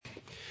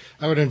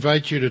I would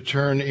invite you to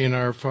turn in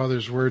our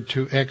Father's Word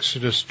to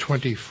Exodus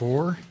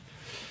 24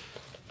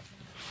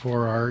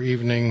 for our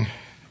evening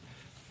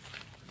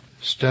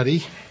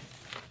study.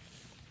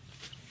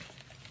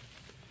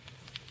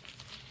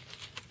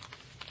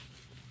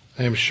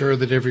 I am sure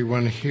that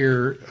everyone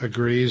here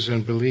agrees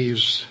and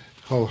believes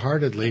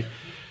wholeheartedly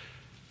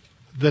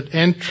that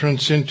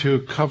entrance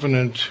into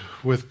covenant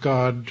with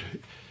God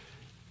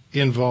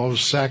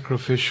involves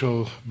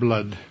sacrificial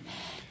blood.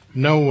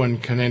 No one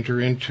can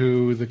enter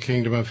into the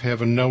kingdom of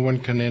heaven. No one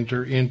can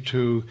enter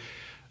into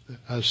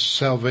a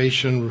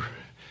salvation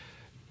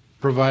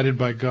provided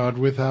by God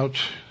without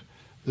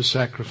the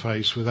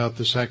sacrifice, without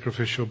the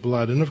sacrificial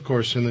blood. And of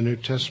course, in the New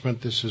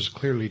Testament, this is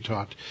clearly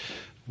taught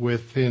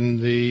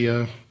within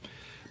the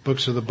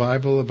books of the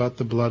Bible about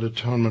the blood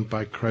atonement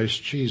by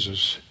Christ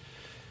Jesus.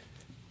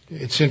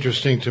 It's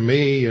interesting to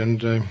me,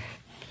 and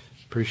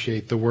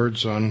appreciate the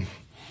words on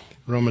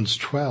Romans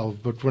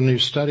 12, but when you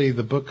study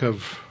the book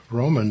of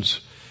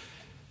Romans,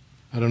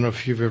 I don't know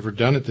if you've ever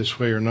done it this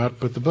way or not,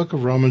 but the book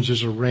of Romans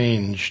is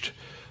arranged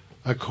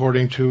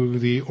according to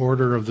the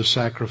order of the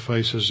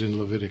sacrifices in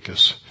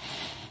Leviticus.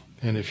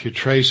 And if you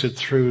trace it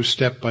through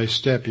step by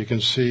step, you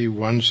can see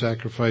one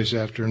sacrifice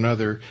after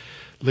another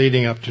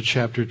leading up to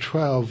chapter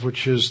 12,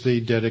 which is the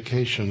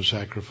dedication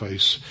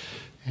sacrifice.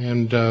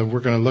 And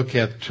we're going to look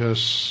at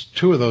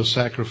two of those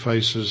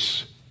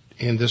sacrifices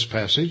in this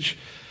passage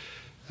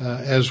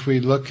as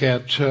we look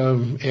at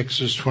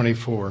Exodus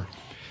 24.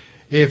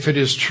 If it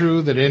is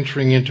true that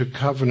entering into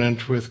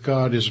covenant with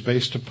God is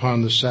based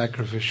upon the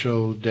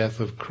sacrificial death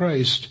of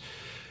Christ,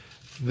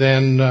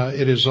 then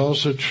it is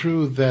also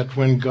true that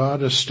when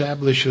God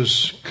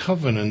establishes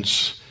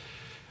covenants,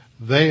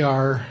 they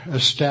are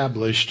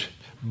established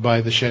by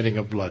the shedding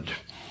of blood.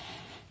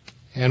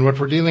 And what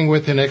we're dealing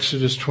with in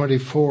Exodus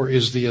 24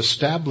 is the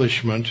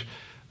establishment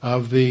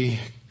of the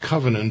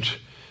covenant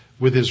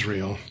with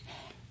Israel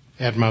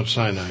at Mount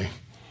Sinai.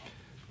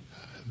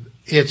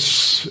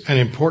 It's an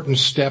important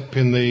step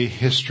in the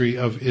history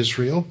of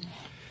Israel.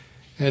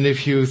 And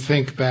if you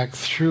think back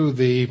through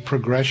the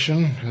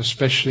progression,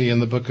 especially in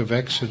the book of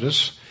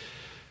Exodus,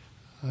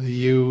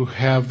 you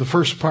have the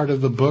first part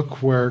of the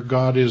book where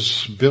God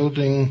is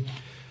building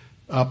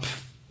up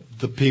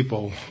the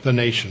people, the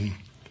nation.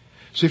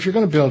 So if you're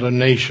going to build a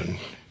nation,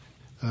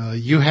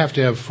 you have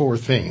to have four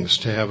things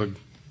to have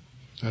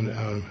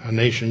a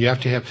nation. You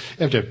have to have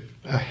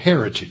a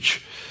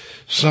heritage,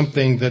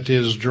 something that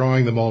is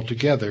drawing them all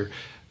together.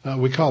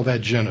 We call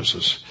that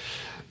Genesis.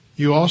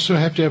 You also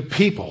have to have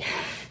people.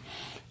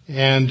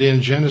 And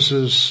in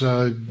Genesis,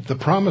 the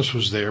promise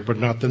was there, but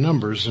not the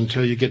numbers,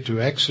 until you get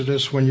to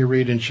Exodus. When you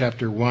read in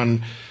chapter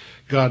 1,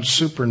 God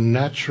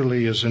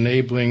supernaturally is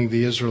enabling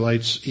the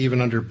Israelites,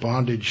 even under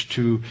bondage,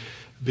 to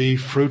be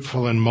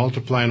fruitful and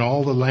multiply. And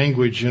all the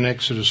language in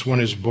Exodus 1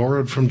 is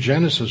borrowed from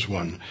Genesis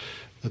 1,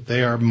 that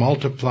they are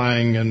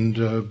multiplying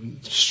and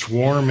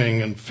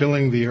swarming and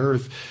filling the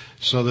earth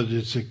so that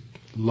it's a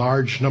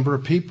large number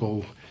of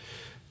people.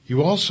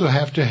 You also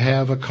have to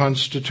have a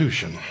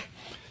constitution,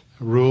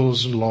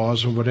 rules and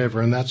laws and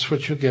whatever, and that's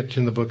what you'll get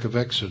in the book of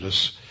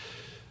Exodus.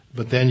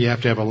 But then you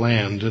have to have a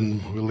land,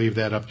 and we'll leave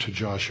that up to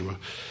Joshua.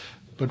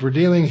 But we're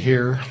dealing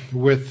here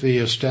with the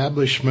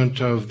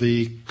establishment of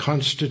the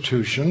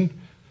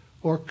constitution,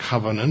 or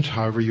covenant,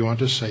 however you want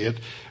to say it,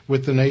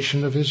 with the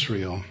nation of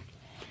Israel.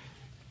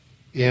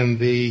 In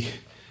the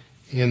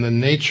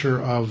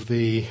nature of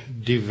the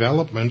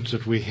development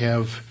that we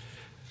have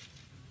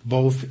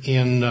both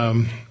in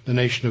the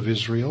nation of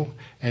Israel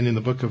and in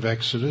the book of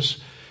Exodus,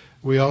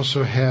 we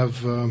also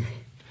have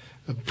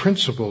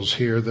principles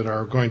here that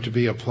are going to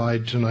be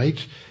applied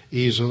tonight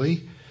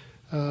easily.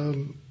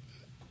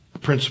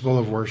 Principle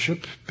of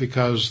worship,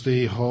 because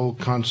the whole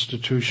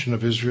constitution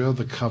of Israel,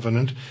 the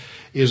covenant,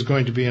 is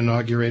going to be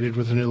inaugurated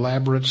with an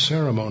elaborate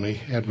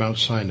ceremony at Mount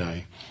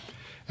Sinai.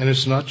 And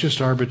it's not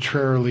just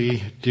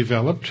arbitrarily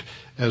developed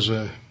as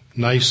a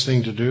nice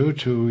thing to do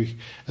to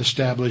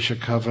establish a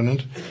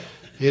covenant.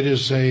 It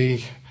is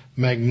a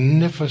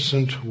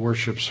magnificent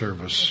worship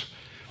service,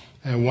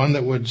 and one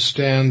that would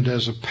stand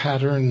as a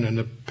pattern and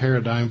a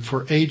paradigm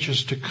for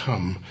ages to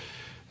come,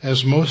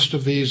 as most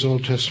of these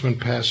Old Testament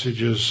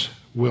passages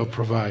will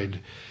provide.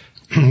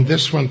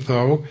 This one,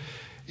 though,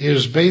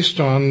 is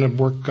based on the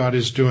work God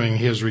is doing.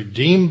 He has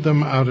redeemed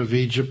them out of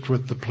Egypt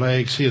with the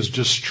plagues. He has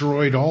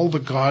destroyed all the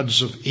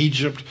gods of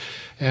Egypt,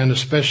 and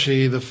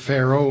especially the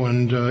Pharaoh,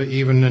 and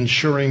even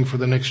ensuring for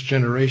the next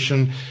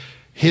generation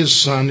his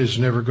son is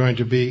never going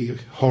to be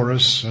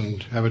Horus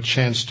and have a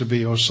chance to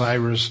be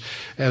Osiris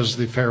as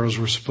the pharaohs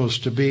were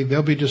supposed to be.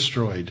 They'll be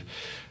destroyed.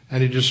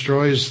 And he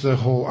destroys the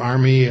whole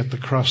army at the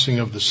crossing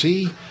of the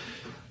sea.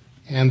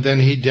 And then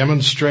he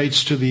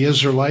demonstrates to the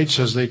Israelites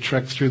as they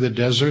trek through the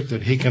desert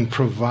that he can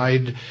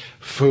provide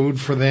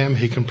food for them,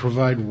 he can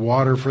provide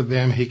water for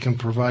them, he can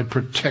provide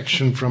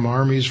protection from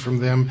armies from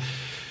them.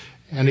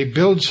 And he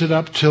builds it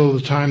up till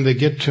the time they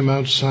get to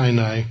Mount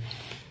Sinai,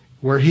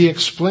 where he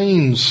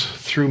explains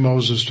through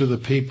Moses to the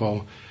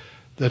people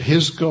that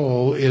his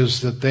goal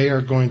is that they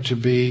are going to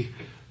be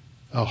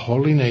a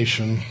holy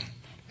nation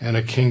and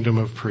a kingdom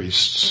of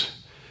priests.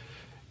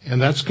 And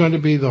that's going to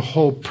be the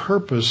whole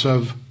purpose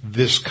of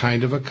this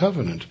kind of a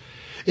covenant.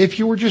 If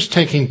you were just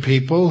taking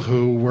people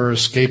who were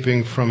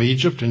escaping from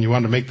Egypt and you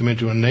want to make them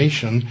into a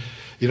nation,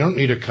 you don't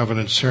need a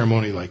covenant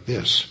ceremony like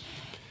this.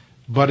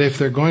 But if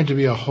they're going to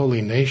be a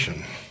holy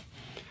nation,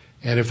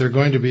 and if they're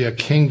going to be a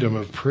kingdom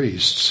of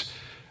priests,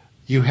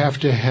 you have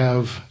to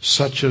have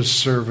such a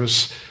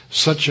service,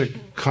 such a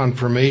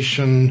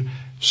confirmation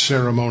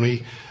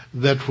ceremony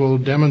that will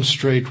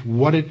demonstrate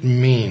what it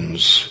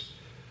means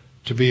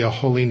to be a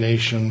holy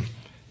nation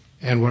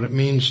and what it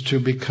means to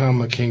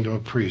become a kingdom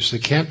of priests. They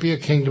can't be a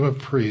kingdom of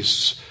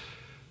priests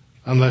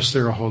unless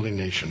they're a holy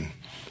nation.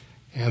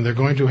 And they're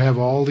going to have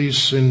all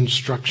these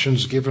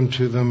instructions given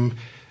to them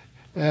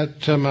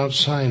at Mount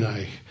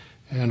Sinai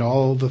and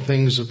all the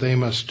things that they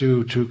must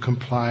do to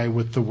comply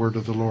with the word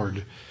of the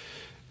Lord.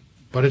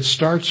 But it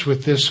starts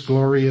with this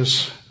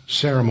glorious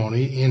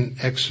ceremony in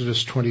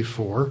Exodus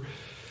 24,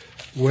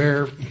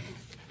 where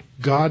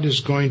God is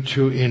going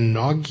to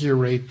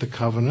inaugurate the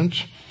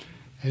covenant,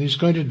 and he's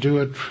going to do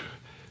it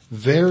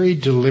very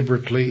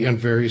deliberately and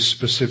very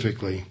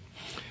specifically.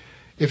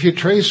 If you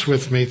trace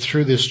with me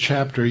through this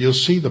chapter, you'll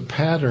see the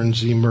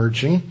patterns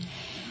emerging.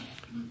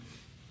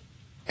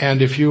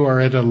 And if you are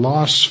at a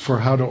loss for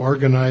how to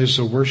organize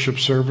a worship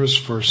service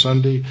for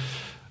Sunday,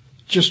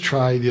 just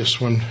try this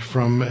one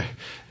from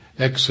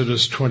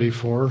Exodus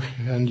 24,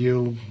 and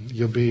you'll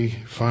be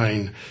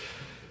fine.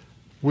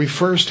 We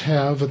first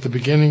have, at the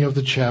beginning of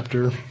the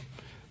chapter,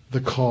 the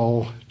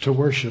call to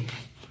worship.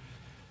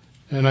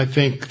 And I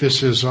think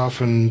this is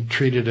often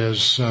treated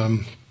as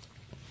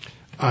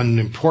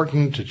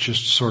unimportant. It's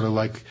just sort of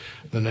like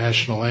the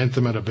national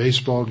anthem at a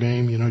baseball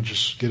game,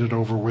 just get it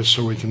over with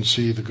so we can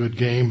see the good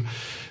game.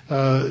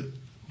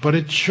 But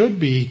it should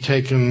be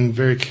taken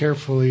very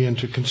carefully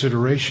into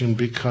consideration,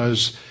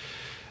 because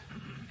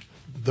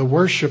the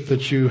worship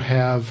that you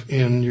have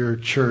in your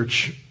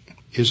church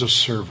is a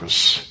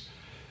service.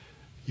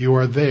 You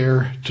are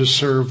there to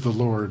serve the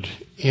Lord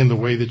in the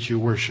way that you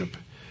worship.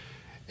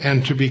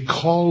 And to be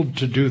called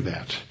to do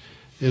that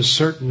is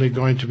certainly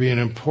going to be an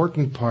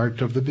important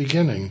part of the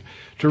beginning,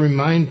 to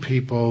remind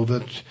people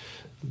that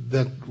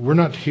we're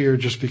not here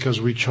just because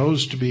we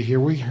chose to be here.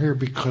 We're here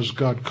because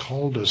God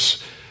called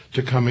us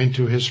to come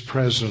into his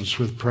presence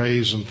with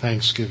praise and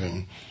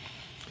thanksgiving.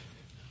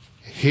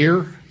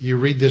 Here, you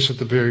read this at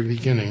the very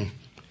beginning.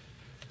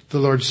 The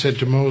Lord said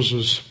to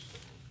Moses,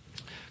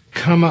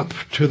 "Come up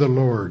to the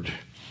Lord,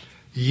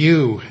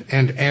 you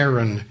and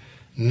Aaron,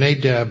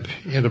 Nadab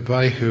and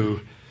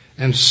Abihu,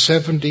 and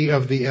 70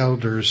 of the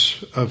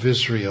elders of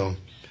Israel."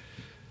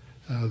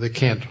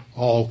 The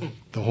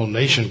whole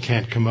nation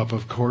can't come up,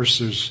 of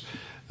course.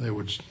 They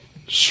would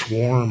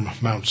swarm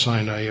Mount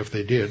Sinai if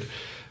they did.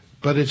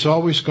 But it's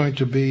always going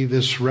to be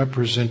this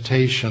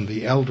representation,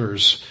 the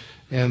elders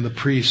and the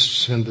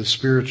priests and the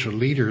spiritual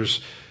leaders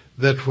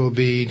that will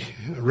be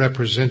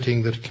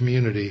representing the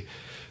community.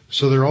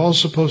 So they're all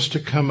supposed to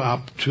come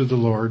up to the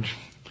Lord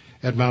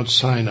at Mount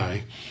Sinai.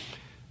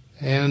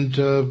 And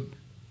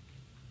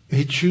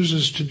he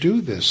chooses to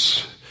do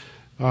this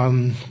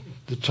on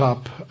the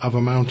top of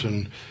a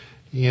mountain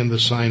in the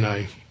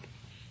Sinai.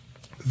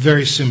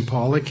 Very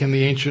symbolic in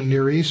the ancient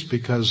Near East,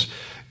 because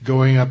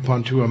going up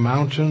onto a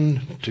mountain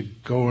to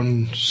go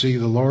and see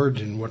the Lord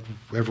in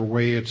whatever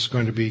way it's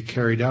going to be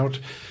carried out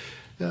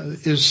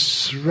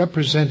is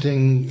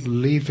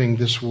representing leaving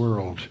this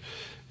world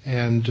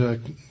and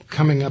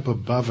coming up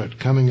above it,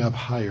 coming up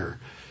higher.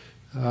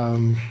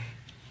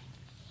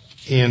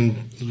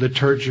 In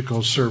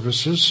liturgical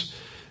services,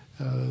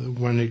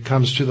 when it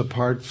comes to the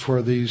part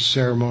for the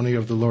ceremony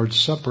of the Lord's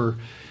Supper,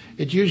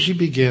 it usually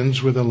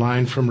begins with a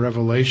line from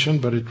Revelation,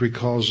 but it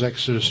recalls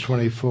Exodus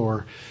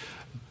 24.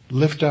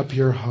 "Lift up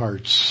your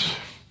hearts."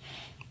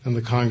 And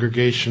the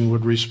congregation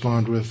would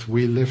respond with,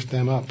 "We lift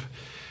them up."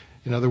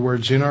 In other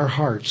words, in our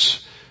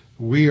hearts,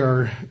 we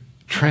are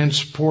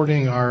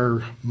transporting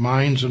our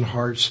minds and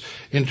hearts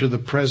into the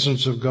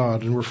presence of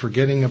God. And we're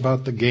forgetting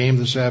about the game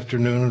this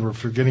afternoon, and we're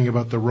forgetting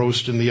about the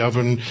roast in the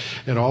oven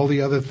and all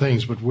the other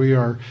things. But we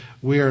are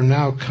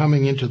now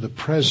coming into the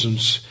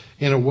presence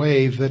in a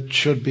way that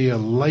should be a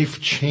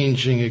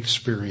life-changing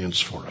experience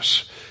for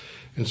us.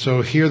 And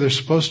so here they're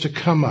supposed to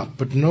come up.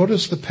 But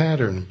notice the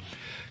pattern.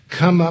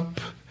 Come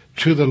up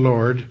to the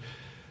Lord.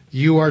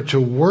 You are to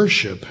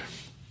worship,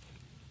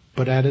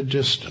 but at a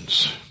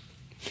distance.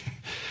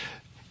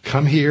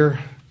 Come here,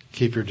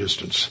 keep your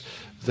distance.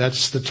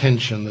 That's the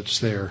tension that's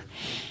there.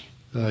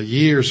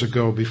 Years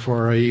ago,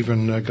 before I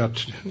even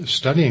got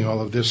studying all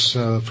of this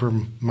for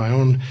my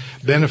own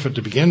benefit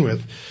to begin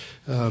with,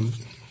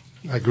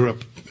 I grew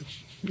up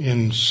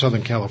in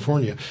Southern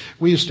California.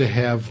 We used to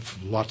have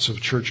lots of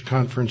church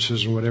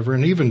conferences and whatever,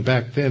 and even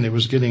back then it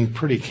was getting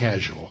pretty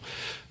casual.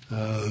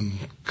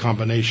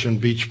 Combination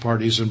beach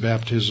parties and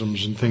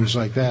baptisms and things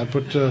like that,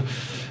 but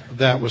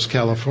that was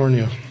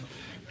California.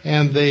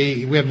 And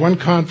we had one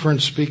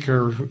conference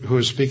speaker who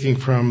was speaking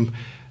from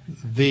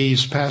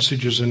these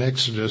passages in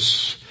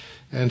Exodus,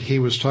 and he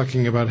was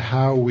talking about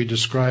how we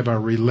describe our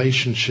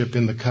relationship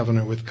in the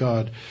covenant with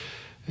God.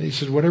 And he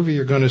said, whatever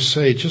you're going to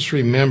say, just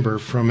remember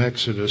from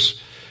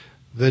Exodus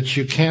that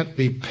you can't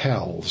be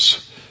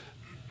pals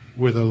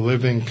with a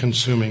living,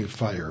 consuming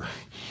fire.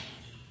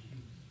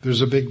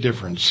 There's a big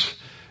difference.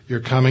 You're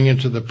coming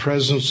into the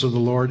presence of the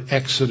Lord.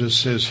 Exodus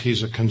says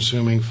he's a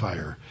consuming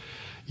fire.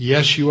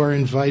 Yes, you are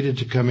invited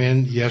to come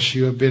in. Yes,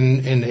 you have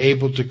been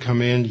enabled to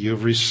come in. You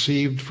have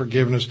received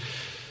forgiveness.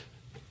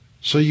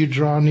 So you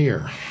draw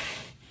near.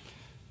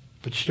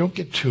 But you don't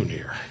get too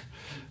near.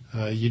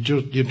 You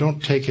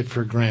don't take it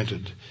for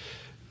granted.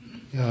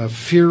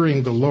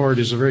 Fearing the Lord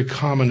is a very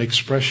common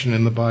expression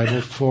in the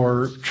Bible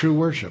for true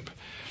worship.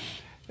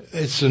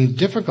 It's a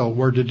difficult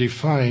word to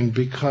define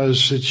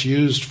because it's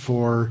used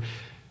for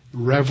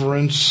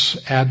reverence,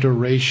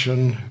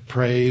 adoration,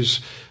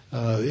 praise.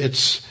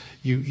 It's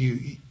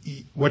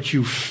what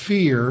you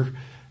fear,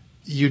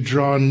 you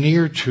draw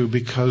near to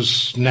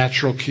because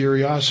natural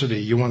curiosity.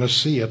 You want to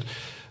see it,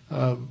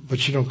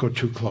 but you don't go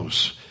too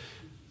close.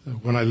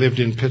 When I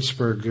lived in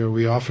Pittsburgh,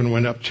 we often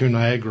went up to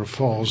Niagara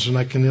Falls, and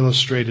I can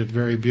illustrate it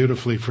very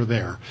beautifully for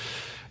there.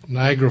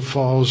 Niagara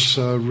Falls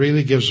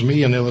really gives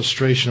me an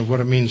illustration of what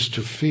it means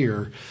to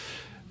fear.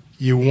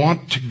 You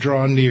want to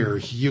draw near.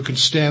 You can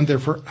stand there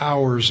for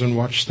hours and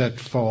watch that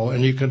fall,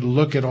 and you can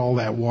look at all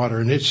that water,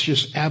 and it's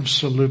just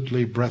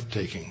absolutely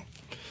breathtaking.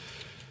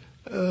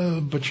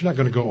 But you're not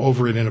going to go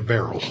over it in a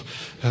barrel.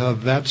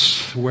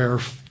 That's where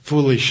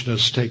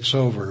foolishness takes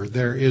over.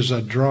 There is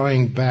a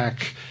drawing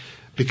back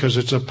because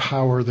it's a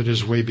power that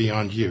is way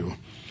beyond you.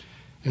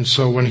 And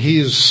so when he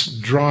is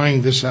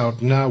drawing this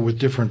out now with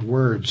different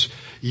words,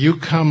 you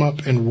come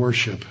up and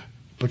worship,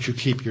 but you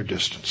keep your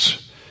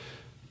distance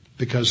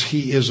because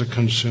he is a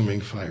consuming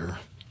fire.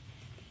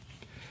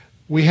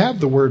 We have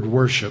the word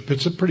worship.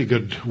 It's a pretty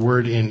good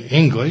word in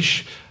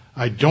English.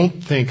 I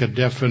don't think a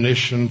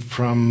definition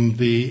from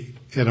the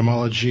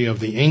etymology of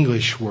the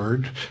English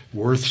word,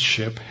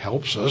 worship,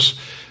 helps us.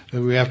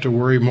 We have to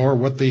worry more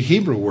what the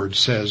Hebrew word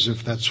says,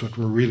 if that's what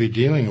we're really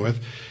dealing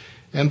with.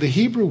 And the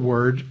Hebrew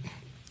word,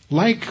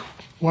 like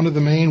one of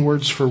the main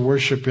words for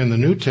worship in the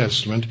New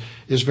Testament,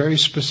 is very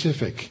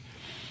specific.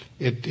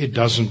 It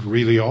doesn't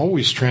really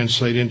always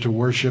translate into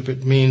worship.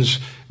 It means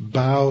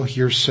bow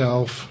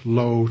yourself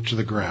low to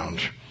the ground.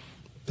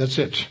 That's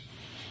it.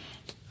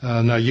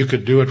 Now, you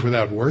could do it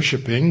without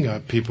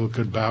worshiping. People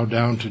could bow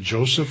down to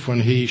Joseph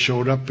when he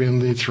showed up in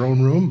the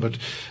throne room, but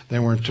they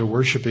weren't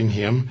worshiping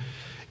him.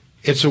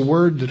 It's a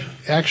word that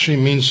actually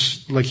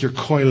means like you're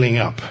coiling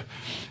up.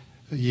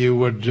 You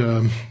would,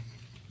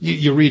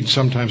 you read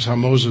sometimes how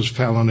Moses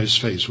fell on his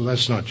face. Well,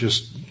 that's not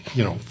just,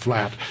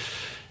 flat.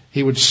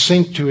 He would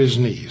sink to his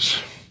knees,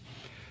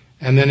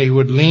 and then he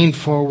would lean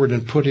forward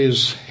and put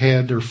his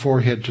head or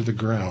forehead to the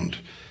ground.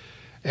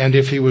 And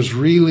if he was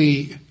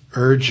really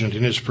urgent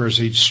in his prayer,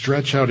 he'd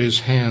stretch out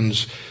his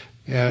hands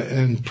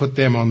and put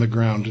them on the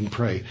ground and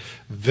pray.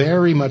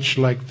 Very much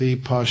like the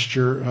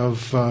posture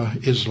of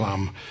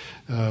Islam,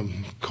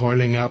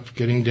 coiling up,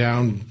 getting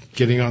down,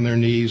 getting on their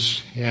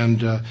knees,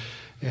 and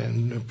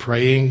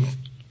praying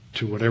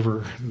to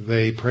whatever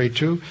they pray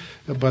to.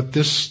 But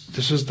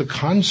this is the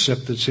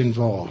concept that's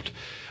involved.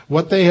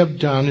 What they have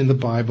done in the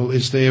Bible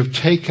is they have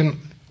taken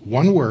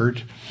one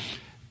word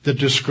that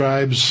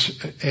describes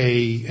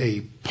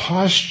a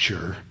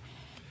posture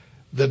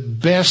that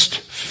best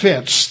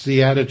fits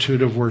the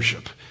attitude of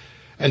worship.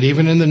 And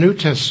even in the New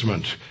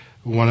Testament,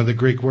 one of the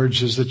Greek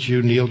words is that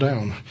you kneel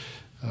down,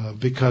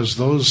 because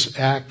those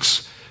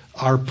acts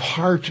are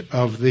part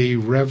of the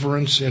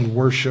reverence and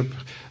worship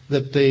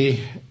that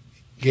they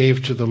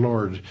gave to the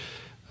Lord.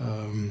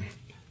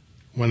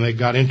 When they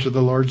got into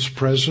the Lord's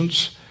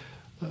presence,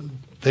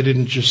 they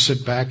didn't just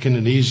sit back in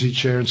an easy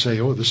chair and say,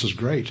 oh, this is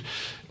great.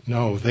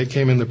 No, they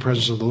came in the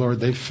presence of the Lord.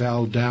 They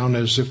fell down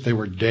as if they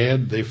were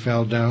dead. They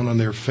fell down on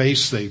their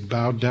face. They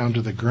bowed down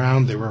to the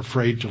ground. They were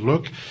afraid to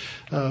look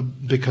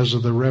because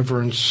of the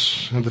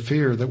reverence and the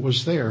fear that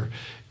was there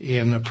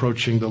in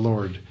approaching the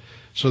Lord.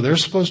 So they're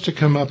supposed to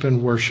come up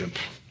and worship,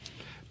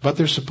 but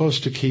they're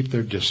supposed to keep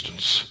their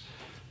distance.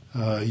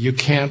 You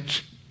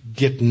can't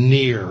get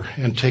near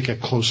and take a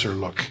closer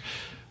look.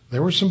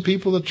 There were some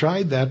people that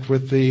tried that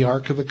with the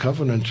Ark of the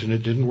Covenant, and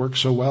it didn't work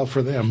so well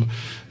for them.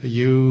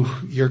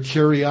 Your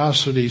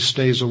curiosity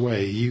stays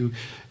away.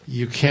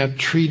 You can't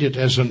treat it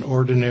as an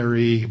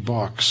ordinary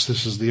box.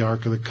 This is the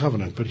Ark of the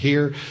Covenant. But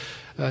here,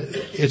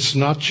 it's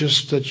not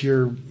just that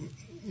you're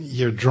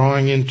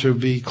drawing in to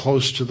be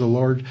close to the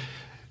Lord.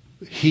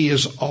 He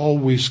is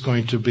always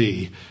going to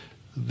be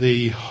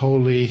the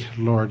holy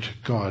Lord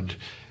God.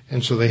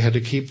 And so they had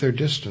to keep their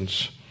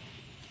distance.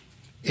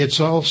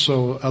 It's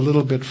also a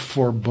little bit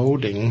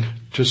foreboding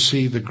to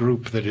see the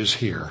group that is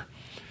here.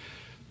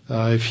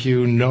 If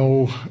you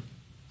know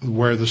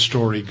where the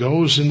story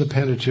goes in the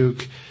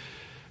Pentateuch,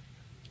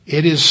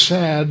 it is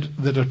sad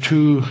that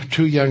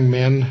two young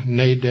men,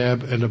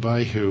 Nadab and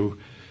Abihu,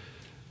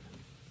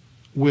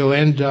 will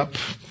end up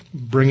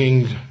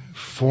bringing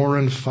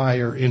foreign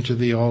fire into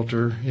the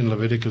altar in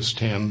Leviticus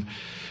 10,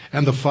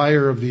 and the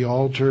fire of the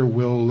altar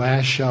will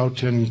lash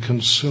out and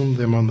consume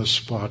them on the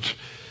spot.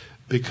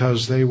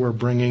 because they were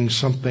bringing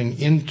something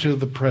into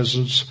the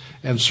presence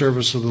and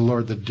service of the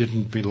Lord that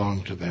didn't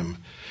belong to them.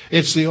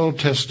 It's the Old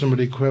Testament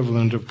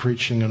equivalent of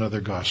preaching another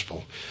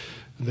gospel.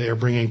 They are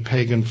bringing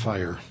pagan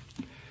fire.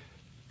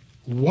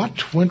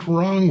 What went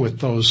wrong with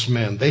those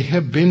men? They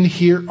have been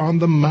here on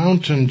the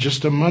mountain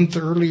just a month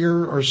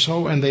earlier or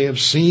so, and they have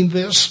seen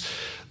this.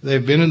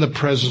 They've been in the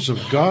presence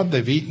of God.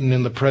 They've eaten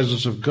in the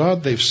presence of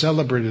God. They've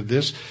celebrated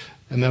this.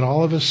 And then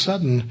all of a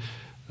sudden,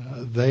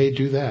 they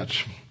do that.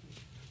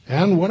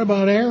 And what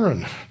about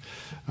Aaron?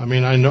 I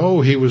mean, I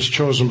know he was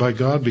chosen by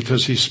God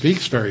because he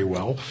speaks very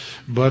well,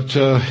 but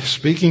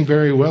speaking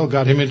very well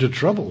got him into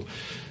trouble.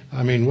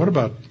 I mean, what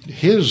about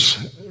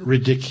his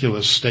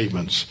ridiculous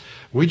statements?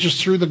 We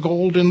just threw the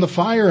gold in the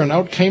fire and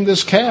out came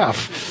this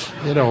calf.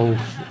 You know,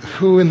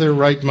 who in their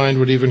right mind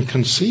would even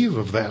conceive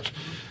of that?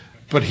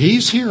 But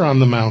he's here on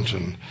the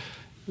mountain.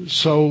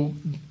 So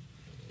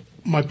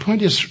my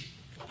point is,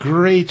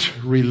 great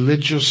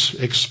religious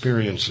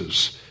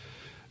experiences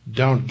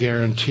don't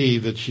guarantee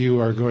that you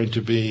are going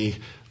to be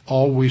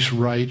always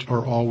right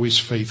or always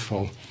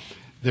faithful.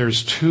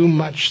 There's too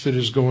much that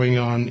is going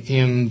on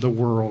in the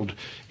world,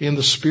 in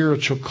the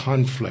spiritual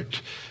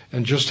conflict.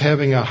 And just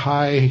having a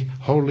high,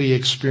 holy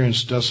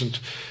experience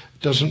doesn't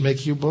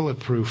make you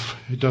bulletproof.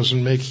 It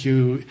doesn't make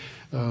you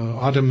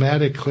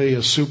automatically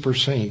a super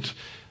saint.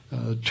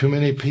 Too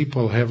many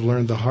people have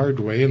learned the hard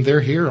way, and they're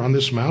here on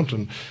this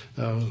mountain,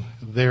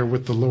 there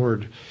with the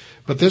Lord.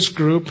 But this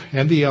group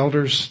and the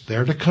elders,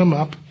 they're to come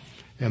up,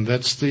 and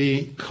that's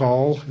the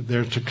call.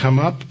 They're to come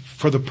up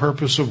for the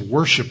purpose of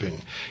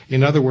worshiping.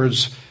 In other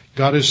words,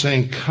 God is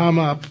saying, come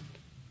up,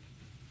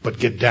 but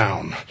get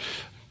down.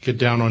 Get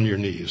down on your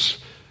knees.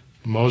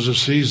 Moses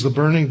sees the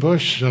burning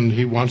bush, and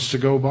he wants to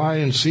go by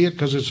and see it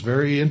because it's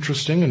very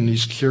interesting, and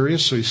he's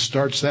curious, so he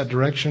starts that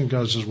direction.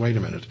 God says, wait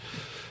a minute.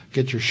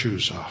 Get your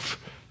shoes off.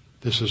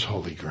 This is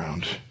holy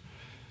ground.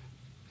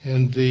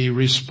 And the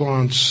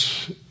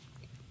response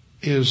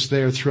is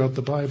there throughout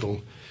the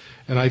Bible.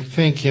 And I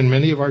think in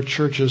many of our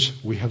churches,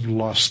 we have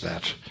lost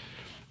that.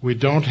 We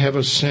don't have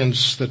a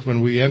sense that when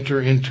we enter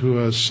into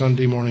a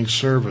Sunday morning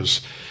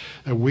service,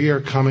 we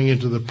are coming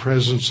into the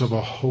presence of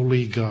a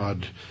holy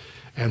God.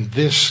 And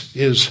this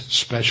is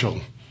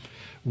special.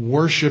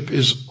 Worship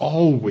is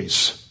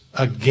always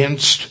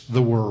against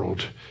the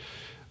world.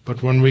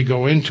 But when we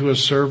go into a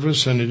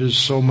service and it is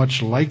so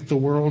much like the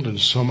world and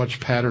so much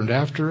patterned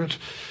after it,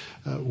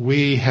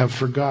 we have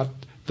forgot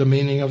the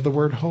meaning of the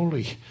word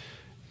holy.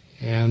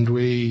 And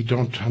we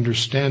don't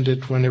understand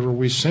it whenever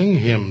we sing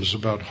hymns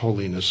about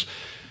holiness.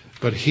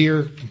 But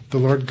here, the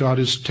Lord God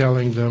is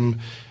telling them,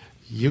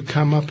 you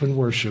come up and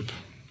worship,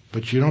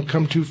 but you don't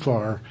come too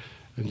far,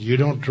 and you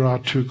don't draw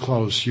too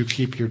close. You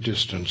keep your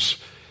distance.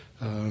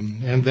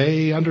 And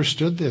they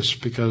understood this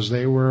because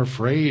they were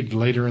afraid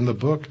later in the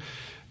book.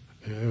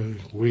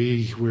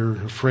 We were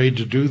afraid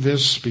to do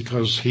this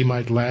because he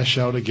might lash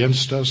out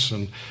against us.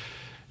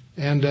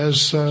 And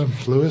as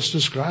Lewis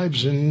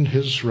describes in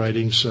his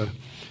writings,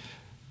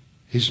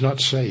 he's not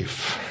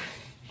safe.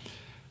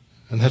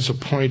 And that's a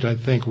point I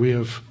think we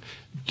have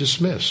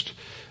dismissed.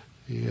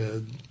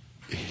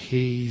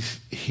 He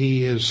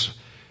is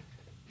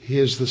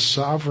the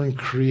sovereign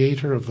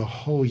creator of the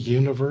whole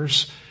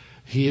universe.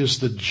 He is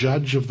the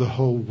judge of the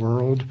whole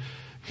world.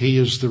 He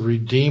is the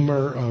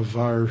redeemer of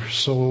our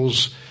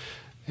souls.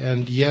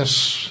 And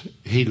yes,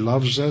 he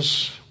loves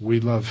us.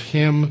 We love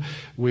him.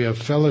 We have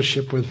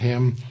fellowship with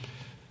him.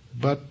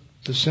 But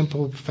the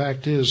simple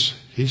fact is,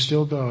 he's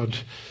still God.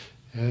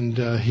 And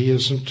he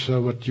isn't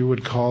what you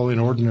would call in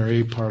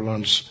ordinary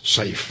parlance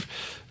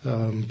safe,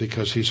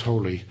 because he's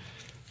holy.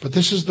 But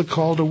this is the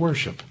call to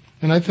worship.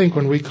 And I think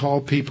when we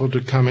call people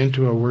to come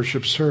into a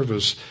worship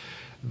service,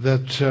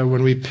 that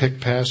when we pick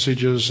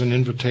passages and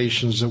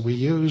invitations that we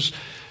use,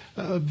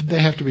 they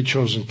have to be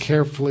chosen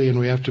carefully, and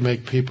we have to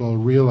make people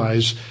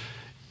realize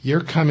you're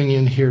coming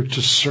in here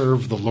to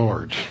serve the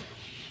Lord.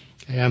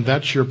 And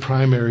that's your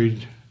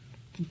primary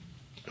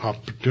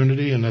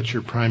opportunity, and that's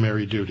your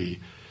primary duty.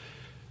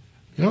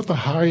 You know what the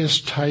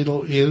highest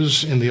title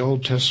is in the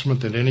Old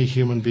Testament that any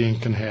human being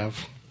can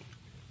have?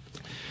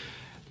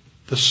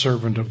 The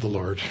servant of the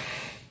Lord.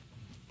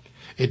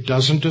 It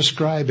doesn't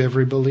describe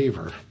every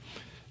believer.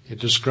 It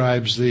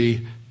describes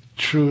the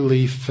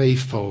truly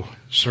faithful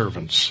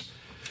servants.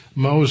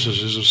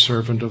 Moses is a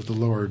servant of the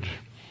Lord.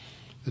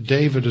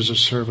 David is a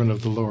servant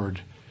of the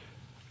Lord.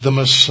 The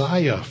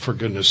Messiah, for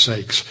goodness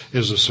sakes,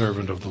 is a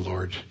servant of the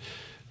Lord.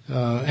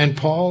 And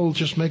Paul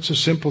just makes a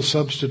simple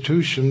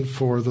substitution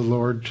for the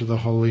Lord to the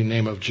holy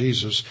name of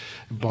Jesus,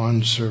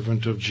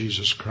 bondservant of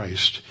Jesus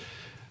Christ.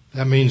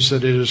 That means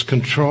that it is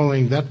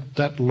controlling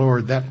that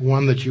Lord, that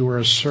one that you are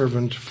a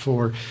servant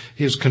for.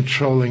 He is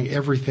controlling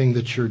everything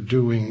that you're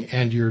doing,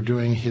 and you're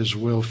doing his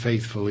will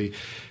faithfully.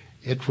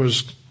 It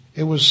was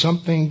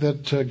something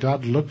that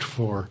God looked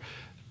for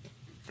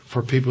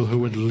people who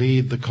would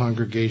lead the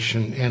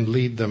congregation and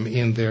lead them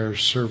in their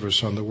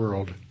service on the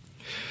world.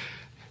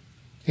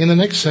 In the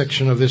next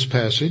section of this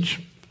passage,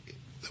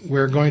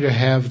 we're going to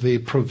have the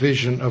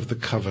provision of the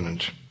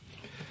covenant.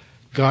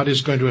 God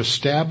is going to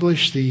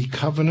establish the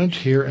covenant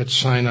here at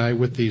Sinai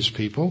with these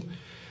people.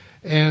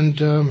 And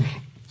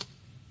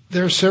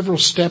there are several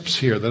steps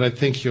here that I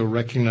think you'll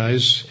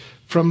recognize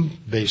from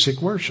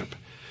basic worship.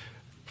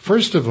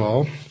 First of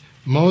all,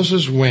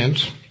 Moses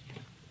went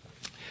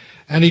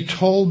and he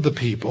told the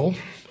people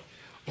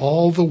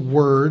all the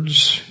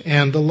words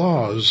and the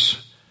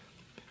laws.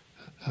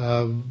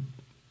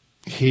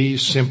 He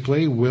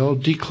simply will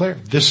declare,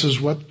 this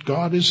is what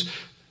God is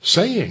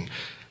saying.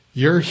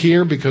 You're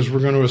here because we're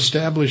going to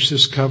establish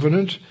this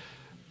covenant.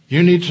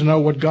 You need to know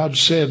what God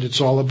said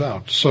it's all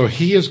about. So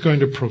he is going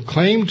to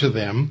proclaim to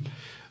them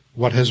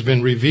what has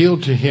been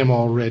revealed to him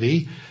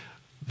already.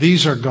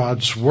 These are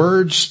God's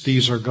words.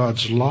 These are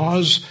God's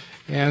laws.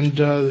 And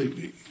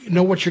you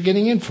know what you're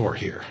getting in for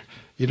here.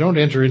 You don't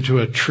enter into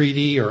a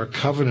treaty or a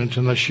covenant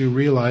unless you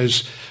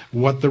realize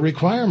what the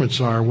requirements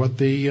are, what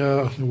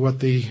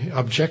the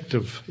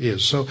objective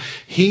is. So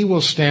he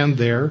will stand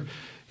there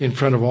in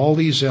front of all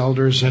these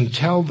elders and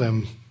tell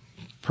them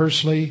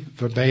personally,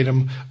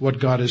 verbatim, what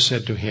God has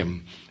said to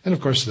him. And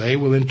of course they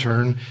will in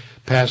turn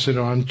pass it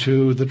on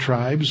to the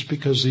tribes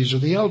because these are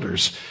the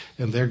elders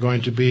and they're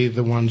going to be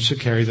the ones who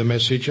carry the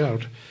message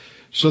out.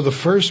 So the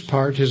first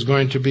part is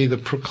going to be the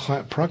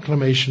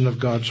proclamation of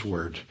God's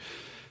word.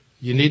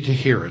 You need to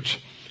hear it.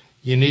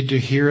 You need to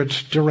hear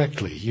it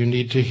directly. You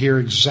need to hear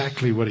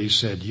exactly what he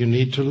said. You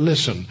need to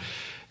listen.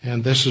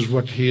 And this is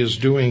what he is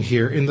doing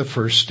here in the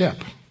first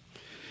step.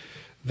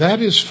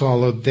 That is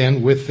followed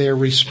then with their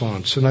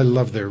response, and I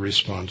love their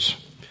response.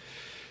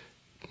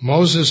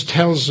 Moses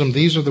tells them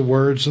these are the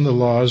words and the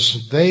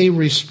laws. They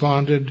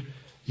responded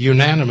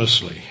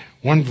unanimously,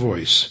 one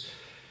voice.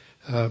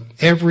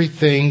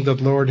 Everything the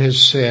Lord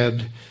has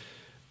said,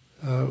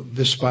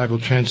 this Bible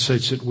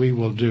translates it, we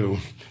will do.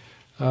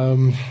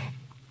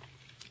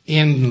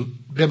 In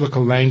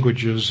biblical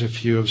languages,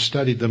 if you have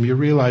studied them, you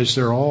realize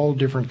there are all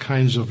different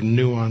kinds of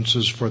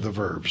nuances for the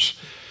verbs.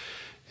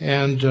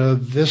 And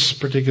this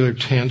particular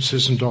tense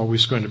isn't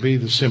always going to be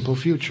the simple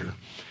future.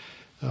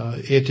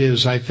 It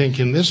is, I think,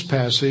 in this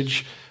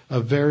passage, a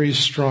very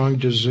strong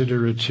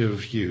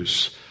desiderative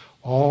use.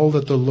 All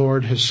that the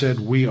Lord has said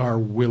we are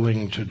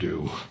willing to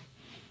do.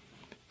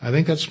 I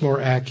think that's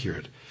more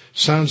accurate.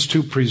 Sounds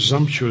too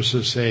presumptuous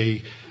to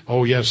say,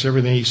 oh yes,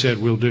 everything he said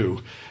we'll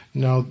do.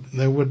 No,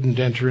 they wouldn't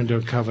enter into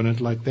a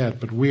covenant like that,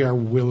 but we are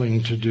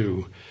willing to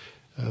do.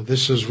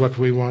 This is what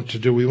we want to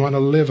do. We want to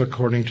live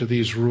according to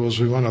these rules.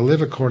 We want to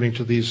live according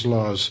to these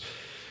laws.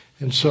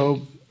 And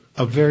so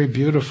a very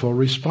beautiful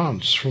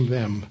response from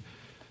them.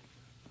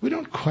 We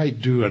don't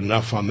quite do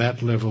enough on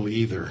that level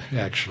either,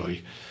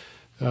 actually.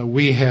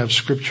 We have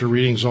scripture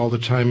readings all the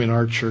time in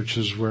our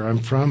churches where I'm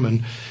from,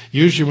 and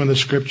usually when the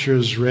scripture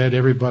is read,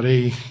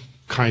 everybody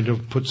kind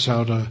of puts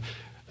out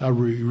a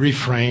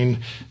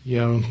refrain,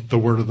 the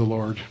word of the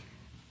Lord.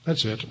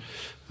 That's it.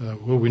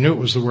 Well, we knew it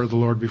was the word of the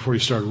Lord before you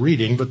started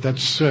reading, but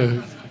that's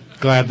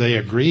glad they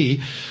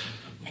agree.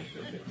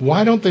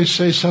 Why don't they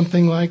say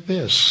something like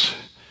this?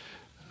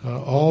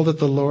 All that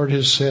the Lord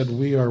has said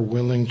we are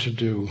willing to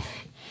do.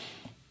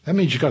 That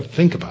means you've got to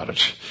think about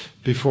it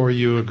before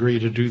you agree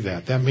to do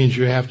that. That means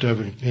you have to have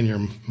it in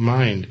your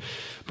mind.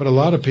 But a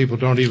lot of people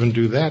don't even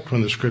do that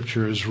when the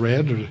scripture is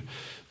read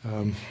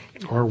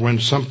or when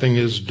something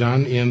is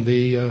done in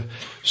the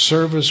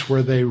service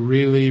where they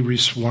really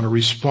want to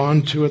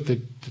respond to it.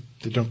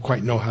 They don't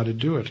quite know how to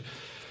do it.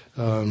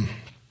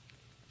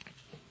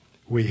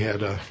 We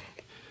had,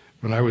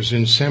 when I was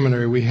in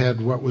seminary, we had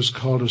what was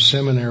called a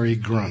seminary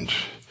grunt.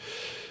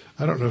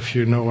 I don't know if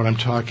you know what I'm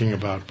talking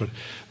about, but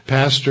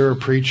pastor,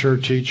 preacher,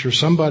 teacher,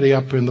 somebody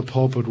up in the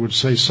pulpit would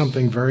say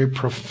something very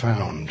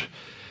profound.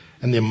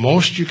 And the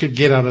most you could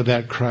get out of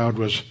that crowd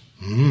was,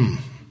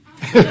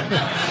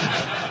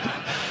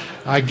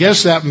 I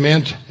guess that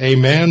meant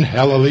amen,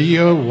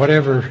 hallelujah,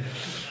 whatever.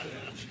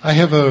 I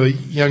have a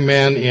young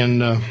man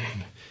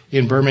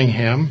in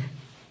Birmingham.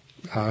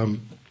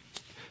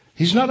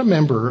 He's not a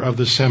member of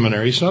the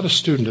seminary. He's not a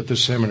student at the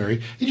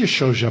seminary. He just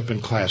shows up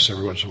in class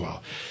every once in a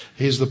while.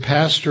 He's the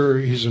pastor.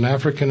 He's an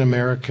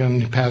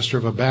African-American pastor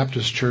of a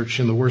Baptist church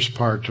in the worst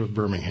part of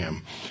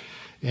Birmingham.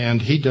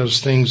 And he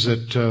does things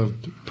that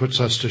puts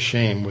us to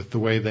shame with the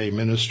way they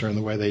minister and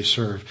the way they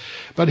serve.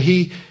 But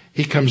he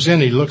comes in,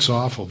 he looks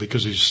awful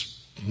because he's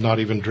not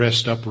even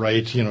dressed up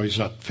right. He's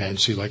not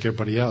fancy like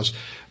everybody else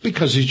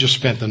because he's just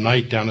spent the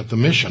night down at the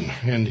mission.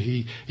 And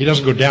he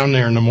doesn't go down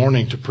there in the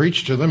morning to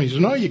preach to them. He says,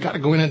 no, you got to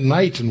go in at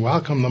night and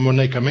welcome them when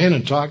they come in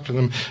and talk to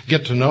them,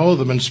 get to know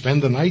them and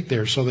spend the night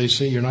there so they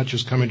see you're not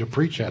just coming to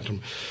preach at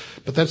them.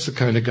 But that's the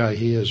kind of guy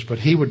he is. But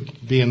he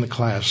would be in the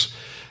class,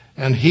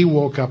 and he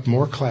woke up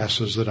more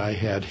classes that I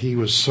had. He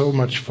was so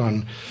much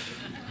fun.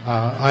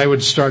 I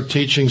would start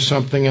teaching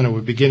something and I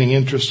would be getting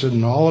interested,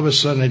 and all of a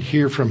sudden I'd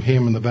hear from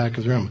him in the back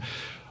of the room,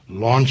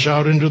 launch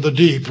out into the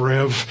deep,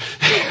 Rev.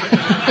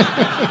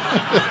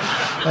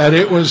 And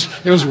it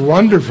was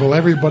wonderful.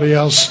 Everybody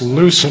else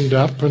loosened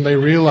up and they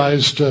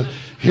realized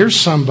here's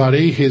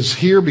somebody, he's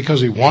here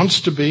because he wants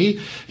to be,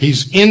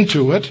 he's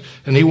into it,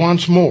 and he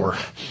wants more.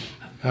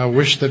 I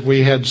wish that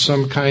we had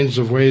some kinds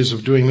of ways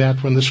of doing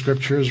that when the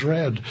Scripture is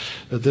read.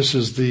 That this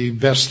is the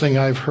best thing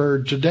I've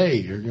heard today.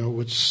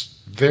 It's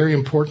very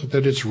important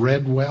that it's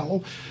read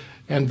well,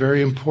 and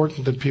very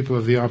important that people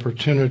have the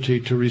opportunity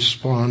to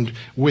respond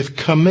with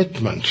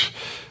commitment.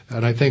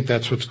 And I think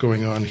that's what's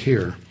going on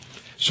here.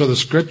 So the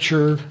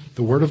Scripture,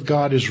 the Word of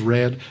God is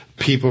read,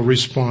 people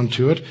respond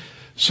to it.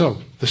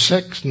 So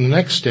the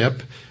next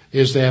step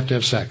is they have to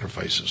have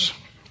sacrifices.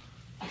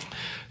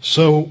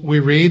 So we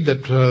read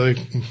that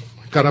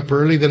got up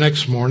early the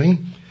next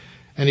morning,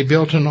 and he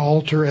built an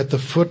altar at the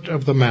foot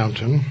of the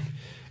mountain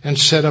and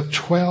set up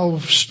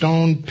 12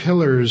 stone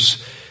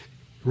pillars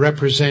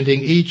representing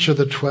each of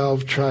the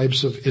 12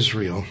 tribes of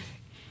Israel.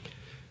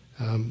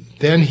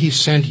 Then he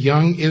sent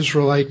young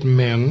Israelite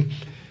men,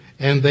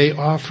 and they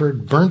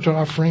offered burnt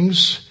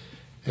offerings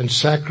and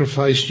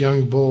sacrificed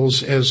young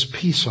bulls as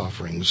peace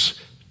offerings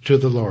to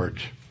the Lord.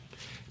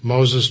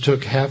 Moses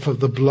took half of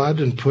the blood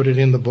and put it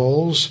in the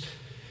bowls,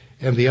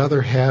 and the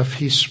other half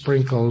he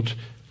sprinkled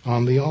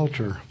on the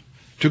altar,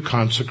 to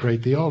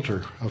consecrate the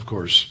altar, of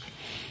course.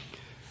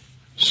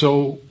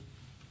 So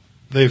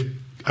they've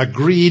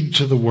agreed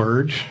to the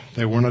word.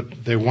 They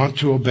want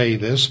to obey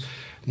this.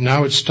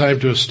 Now it's time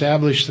to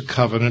establish the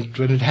covenant,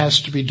 but it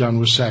has to be done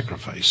with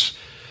sacrifice.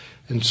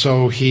 And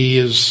so he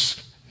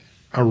is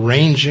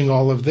arranging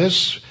all of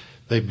this.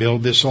 They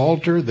build this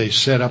altar. They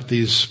set up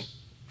these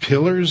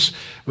pillars,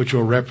 which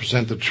will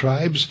represent the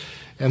tribes.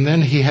 And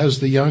then he has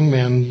the young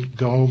men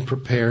go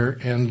prepare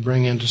and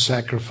bring into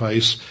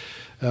sacrifice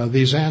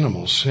these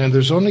animals. And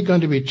there's only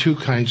going to be two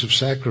kinds of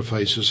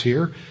sacrifices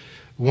here.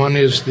 One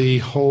is the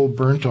whole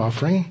burnt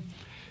offering,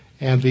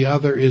 and the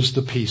other is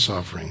the peace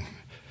offering.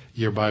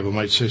 Your Bible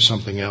might say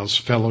something else,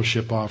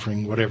 fellowship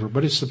offering, whatever,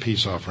 but it's the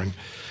peace offering.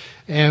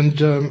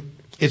 And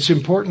it's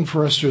important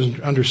for us to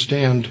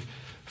understand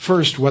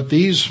first what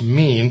these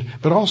mean,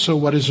 but also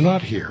what is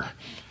not here.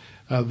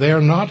 They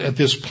are not at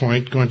this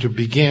point going to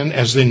begin,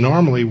 as they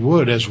normally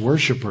would as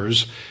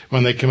worshipers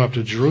when they come up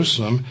to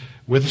Jerusalem,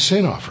 with a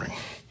sin offering.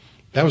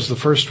 That was the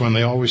first one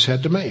they always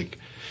had to make.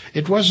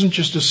 It wasn't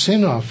just a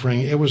sin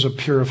offering, it was a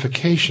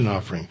purification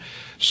offering.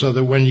 So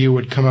that when you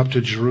would come up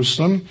to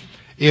Jerusalem,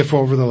 if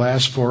over the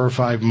last 4 or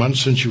 5 months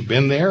since you've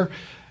been there,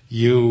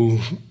 you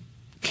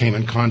came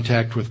in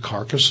contact with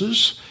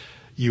carcasses,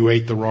 you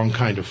ate the wrong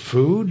kind of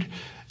food,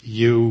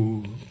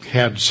 you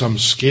had some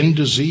skin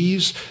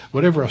disease,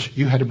 whatever else,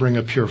 you had to bring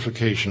a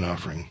purification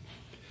offering.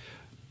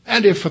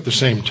 And if at the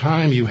same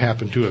time you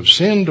happen to have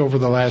sinned over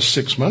the last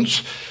 6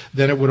 months,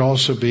 then it would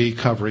also be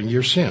covering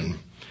your sin.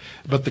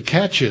 But the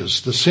catch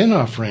is, the sin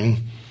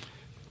offering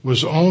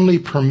was only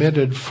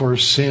permitted for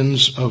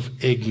sins of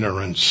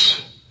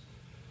ignorance.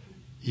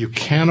 You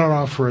cannot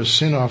offer a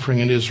sin offering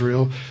in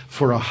Israel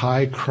for a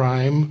high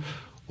crime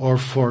or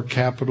for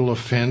capital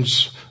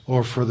offense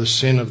or for the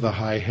sin of the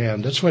high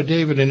hand. That's why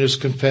David in his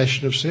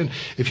confession of sin,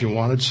 if you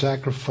wanted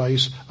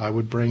sacrifice, I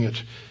would bring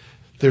it.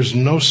 There's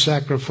no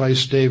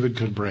sacrifice David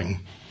could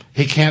bring.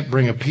 He can't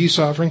bring a peace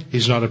offering.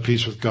 He's not at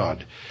peace with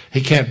God.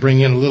 He can't bring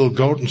in a little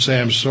goat and say,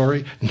 I'm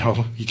sorry.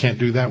 No, you can't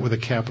do that with a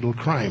capital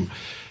crime.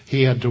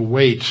 He had to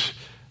wait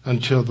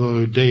until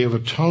the Day of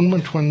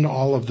Atonement when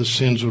all of the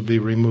sins would be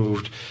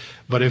removed.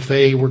 But if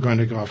they were going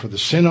to offer the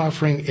sin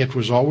offering, it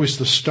was always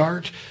the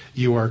start.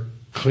 You are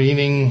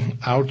cleaning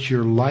out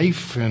your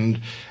life and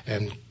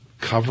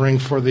covering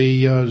for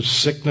the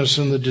sickness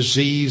and the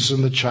disease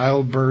and the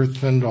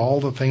childbirth and all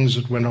the things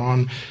that went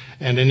on.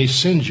 And any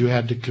sins you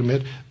had to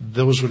commit,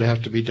 those would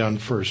have to be done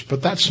first.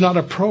 But that's not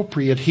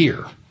appropriate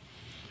here.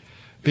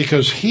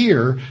 Because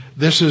here,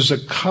 this is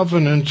a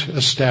covenant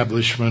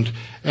establishment,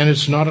 and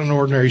it's not an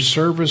ordinary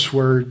service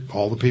where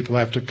all the people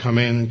have to come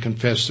in and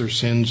confess their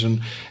sins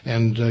and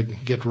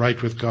get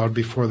right with God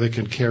before they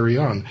can carry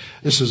on.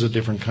 This is a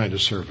different kind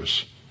of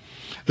service.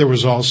 There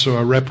was also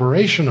a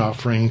reparation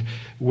offering,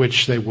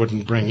 which they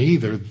wouldn't bring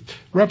either.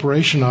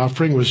 Reparation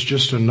offering was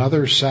just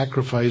another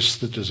sacrifice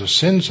that is a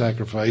sin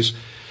sacrifice,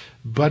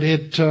 but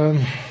it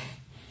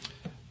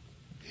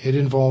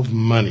involved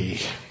money.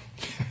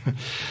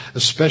 A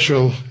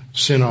special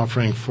sin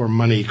offering for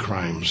money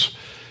crimes.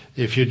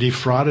 If you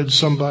defrauded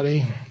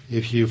somebody,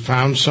 if you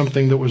found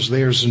something that was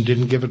theirs and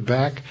didn't give it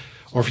back,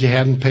 or if you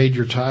hadn't paid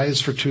your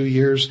tithes for 2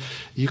 years,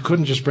 you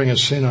couldn't just bring a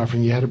sin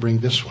offering, you had to bring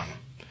this one.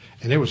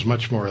 And it was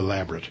much more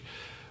elaborate.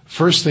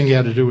 First thing you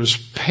had to do was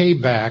pay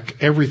back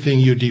everything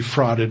you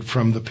defrauded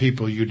from the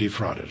people you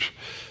defrauded.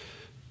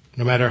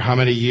 No matter how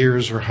many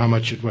years or how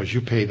much it was,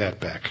 you pay that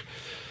back.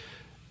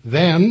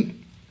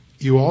 Then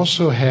you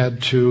also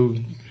had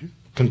to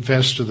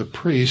confess to the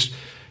priest.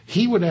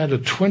 He would add a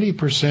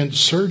 20%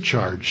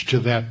 surcharge to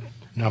that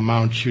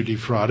amount you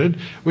defrauded,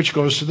 which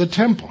goes to the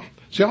temple.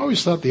 See, I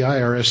always thought the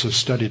IRS has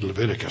studied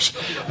Leviticus.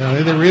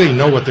 They really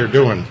know what they're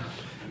doing.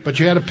 But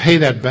you had to pay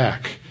that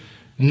back.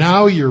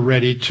 Now you're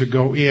ready to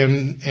go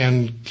in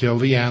and kill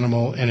the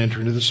animal and enter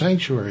into the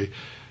sanctuary.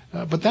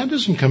 But that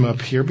doesn't come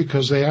up here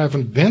because they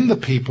haven't been the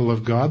people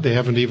of God. They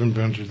haven't even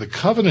been to the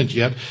covenant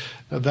yet.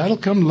 That'll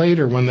come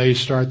later when they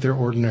start their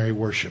ordinary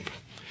worship.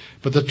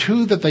 But the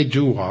two that they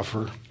do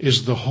offer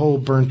is the whole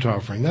burnt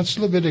offering. That's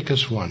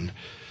Leviticus 1.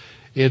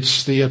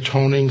 It's the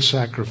atoning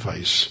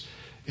sacrifice.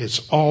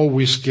 It's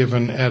always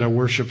given at a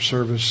worship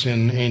service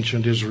in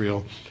ancient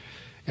Israel.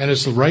 And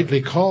it's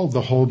rightly called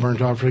the whole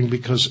burnt offering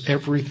because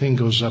everything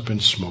goes up in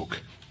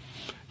smoke.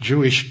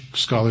 Jewish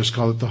scholars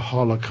call it the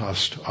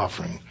Holocaust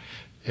offering.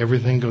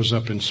 Everything goes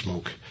up in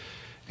smoke.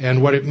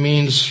 And what it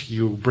means,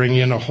 you bring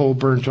in a whole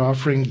burnt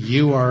offering,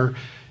 you are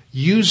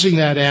using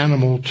that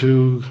animal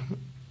to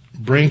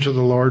bring to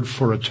the Lord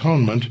for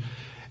atonement,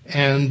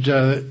 and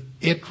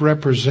it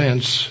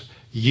represents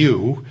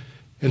you.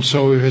 And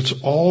so if it's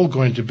all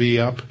going to be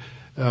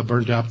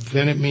burnt up,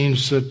 then it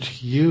means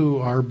that you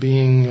are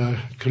being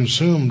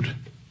consumed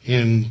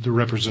in the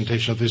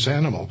representation of this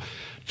animal.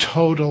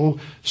 Total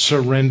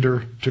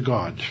surrender to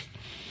God.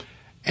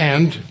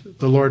 And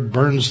the Lord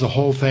burns the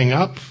whole thing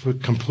up, a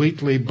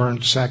completely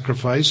burnt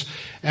sacrifice,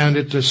 and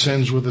it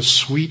descends with a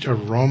sweet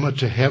aroma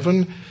to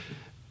heaven.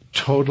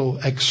 Total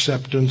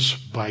acceptance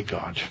by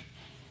God.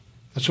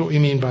 That's what we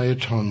mean by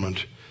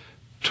atonement.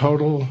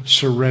 Total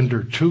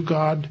surrender to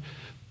God,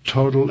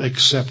 total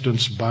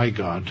acceptance by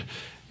God.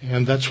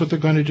 And that's what they're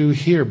going to do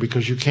here,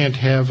 because you can't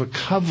have a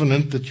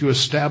covenant that you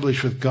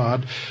establish with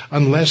God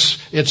unless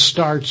it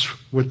starts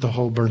with the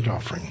whole burnt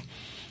offering.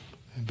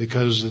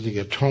 Because the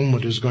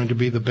atonement is going to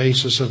be the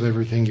basis of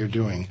everything you're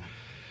doing.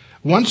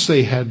 Once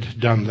they had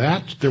done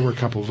that, there were a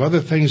couple of other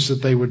things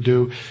that they would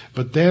do,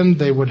 but then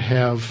they would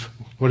have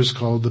what is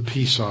called the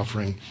peace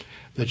offering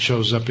that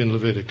shows up in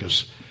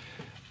Leviticus.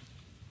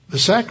 The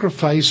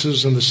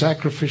sacrifices and the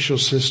sacrificial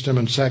system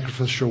and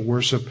sacrificial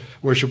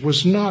worship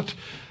was not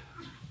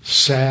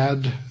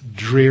sad,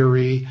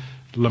 dreary,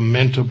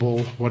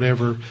 lamentable,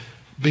 whatever,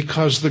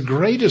 because the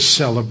greatest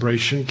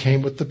celebration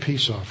came with the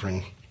peace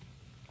offering.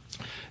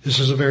 This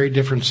is a very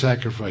different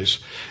sacrifice.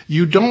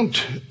 You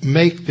don't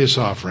make this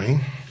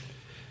offering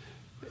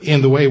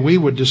in the way we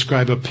would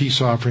describe a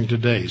peace offering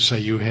today. Say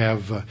you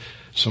have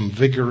some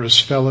vigorous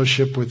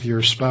fellowship with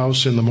your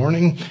spouse in the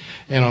morning,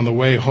 and on the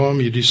way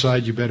home you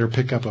decide you better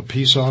pick up a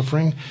peace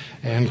offering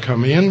and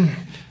come in.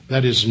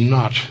 That is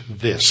not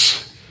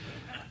this.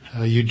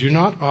 You do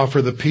not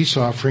offer the peace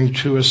offering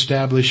to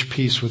establish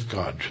peace with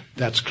God.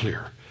 That's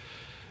clear.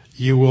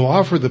 You will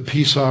offer the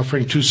peace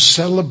offering to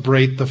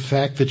celebrate the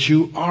fact that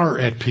you are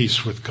at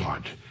peace with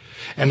God.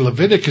 And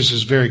Leviticus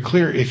is very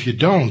clear. If you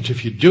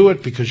do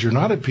it because you're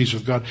not at peace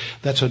with God,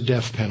 that's a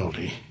death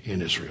penalty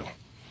in Israel.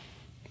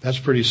 That's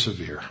pretty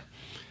severe.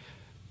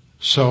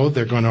 So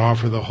they're going to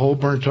offer the whole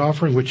burnt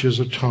offering, which is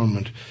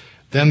atonement.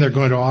 Then they're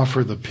going to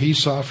offer the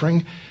peace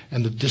offering.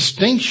 And the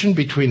distinction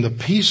between the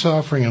peace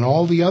offering and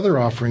all the other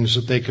offerings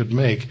that they could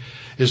make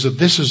is that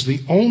this is the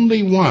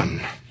only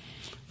one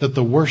that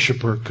the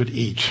worshiper could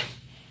eat.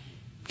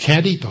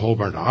 Can't eat the whole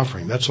burnt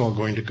offering. That's all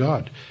going to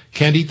God.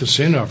 Can't eat the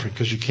sin offering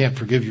because you can't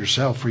forgive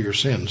yourself for your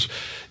sins.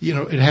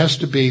 It has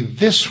to be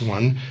this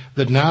one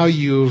that now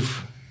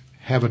you've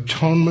have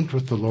atonement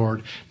with the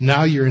Lord.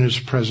 Now you're in His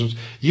presence.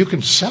 You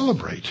can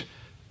celebrate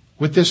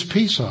with this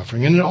peace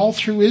offering. And all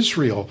through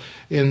Israel,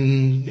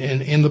 in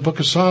the book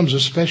of Psalms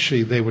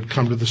especially, they would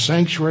come to the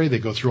sanctuary, they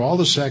go through all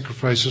the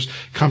sacrifices,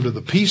 come to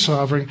the peace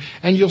offering,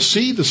 and you'll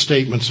see the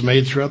statements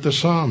made throughout the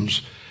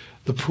Psalms.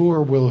 The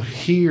poor will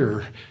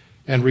hear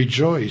and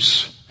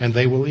rejoice, and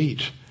they will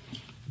eat.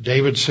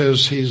 David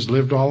says he's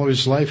lived all of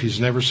his life. He's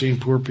never seen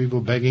poor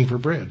people begging for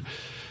bread.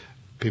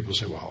 People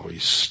say, well,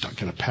 he's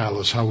stuck in a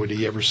palace. How would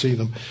he ever see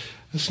them?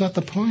 That's not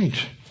the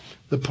point.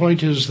 The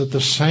point is that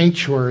the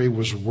sanctuary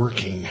was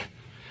working.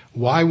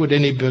 Why would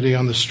anybody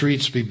on the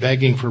streets be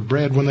begging for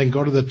bread when they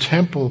go to the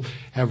temple,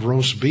 have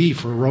roast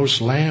beef or roast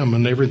lamb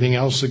and everything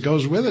else that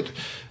goes with it?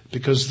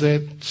 Because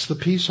that's the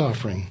peace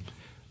offering.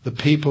 The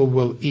people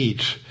will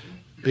eat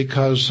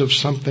because of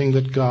something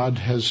that God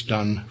has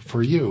done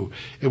for you.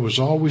 It was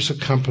always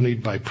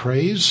accompanied by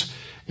praise,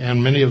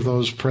 and many of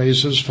those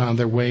praises found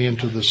their way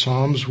into the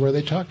Psalms where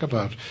they talk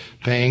about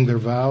paying their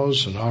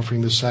vows and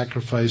offering the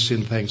sacrifice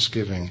in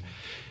thanksgiving.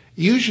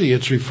 Usually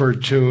it's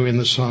referred to in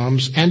the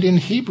Psalms and in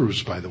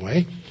Hebrews, by the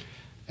way,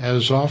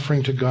 as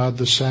offering to God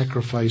the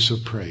sacrifice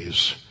of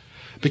praise.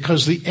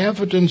 Because the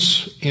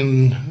evidence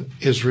in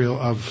Israel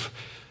of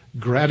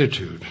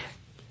gratitude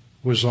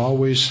was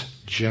always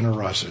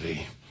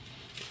generosity.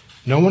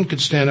 No one could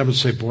stand up and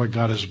say, boy,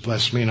 God has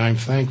blessed me and I'm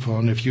thankful,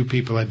 and if you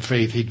people had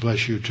faith, He'd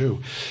bless you too.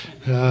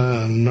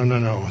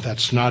 No,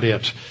 that's not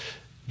it.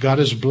 God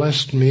has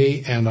blessed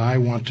me and I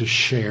want to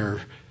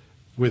share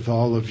with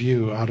all of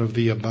you out of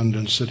the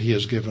abundance that He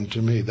has given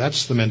to me.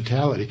 That's the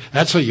mentality.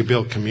 That's how you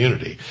build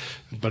community,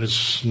 but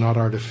it's not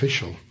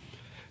artificial.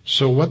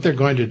 So what they're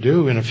going to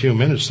do in a few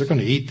minutes, they're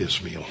going to eat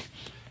this meal.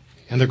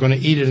 And they're going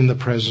to eat it in the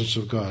presence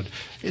of God.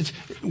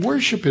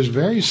 Worship is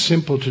very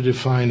simple to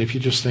define if you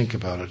just think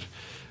about it.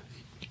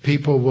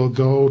 People will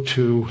go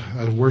to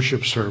a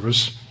worship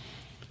service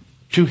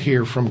to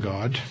hear from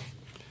God,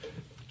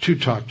 to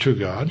talk to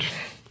God,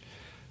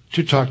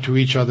 to talk to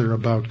each other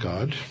about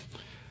God,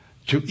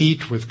 to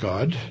eat with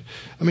God.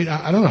 I mean,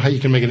 I don't know how you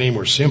can make it any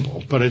more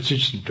simple, but it's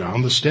just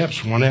down the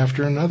steps, one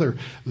after another.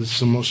 It's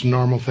the most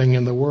normal thing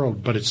in the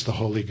world, but it's the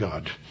holy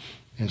God.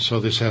 And so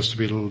this has to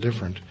be a little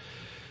different.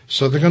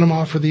 So they're going to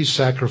offer these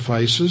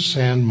sacrifices,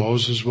 and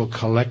Moses will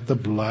collect the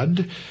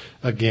blood.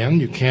 Again,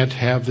 you can't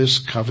have this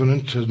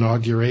covenant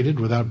inaugurated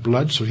without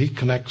blood, so he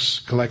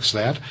collects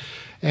that.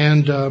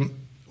 And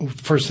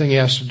first thing he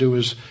has to do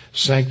is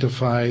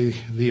sanctify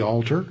the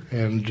altar,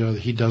 and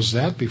he does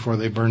that before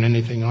they burn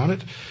anything on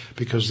it,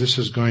 because this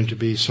is going to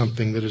be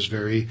something that is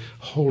very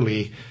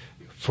holy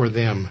for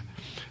them.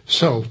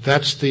 So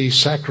that's the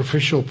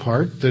sacrificial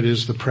part, that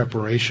is the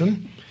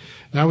preparation.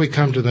 Now we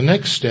come to the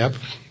next step.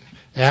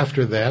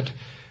 After that,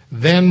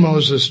 then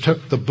Moses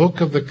took the book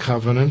of the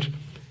covenant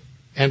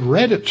and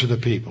read it to the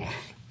people.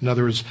 In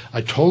other words,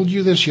 I told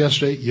you this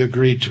yesterday, you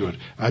agreed to it.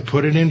 I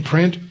put it in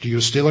print, do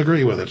you still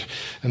agree with it?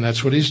 And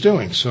that's what he's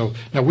doing. So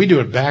now we do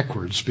it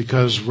backwards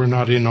because we're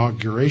not in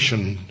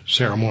inauguration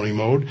ceremony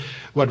mode.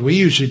 What we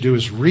usually do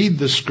is read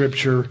the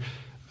scripture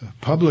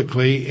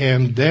publicly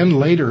and then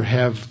later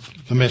have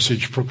the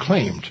message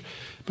proclaimed.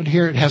 But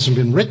here it hasn't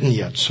been written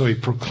yet, so he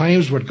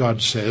proclaims what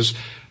God says,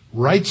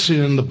 writes it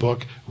in the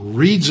book,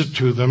 reads it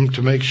to them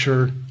to make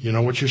sure you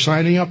know what you're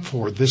signing up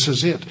for. This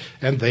is it.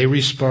 And they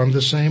respond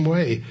the same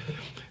way.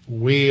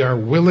 We are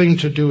willing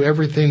to do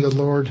everything the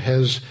Lord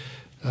has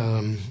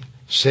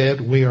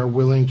said. We are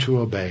willing to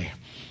obey.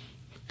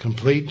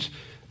 Complete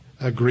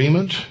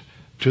agreement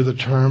to the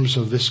terms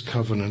of this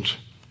covenant.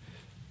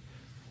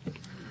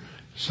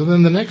 So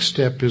then the next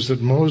step is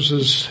that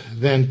Moses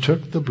then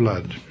took the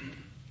blood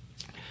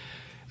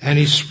and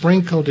he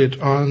sprinkled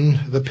it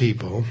on the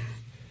people.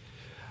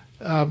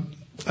 I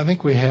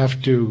think we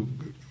have to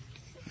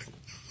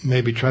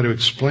maybe try to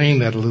explain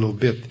that a little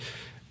bit.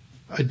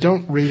 I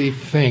don't really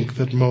think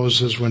that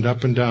Moses went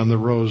up and down the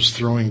rows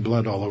throwing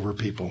blood all over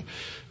people.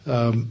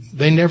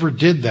 They never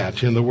did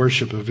that in the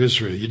worship of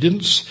Israel. You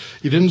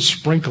didn't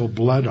sprinkle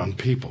blood on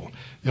people.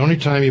 The only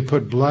time you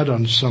put blood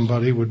on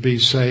somebody would be,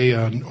 say,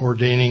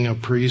 ordaining a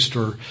priest,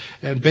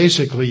 and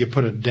basically you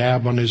put a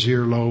dab on his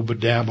earlobe, a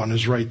dab on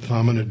his right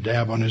thumb, and a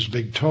dab on his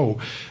big toe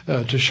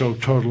to show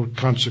total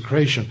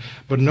consecration.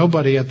 But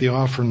nobody at the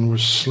offering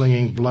was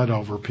slinging blood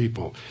over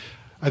people.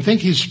 I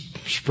think he's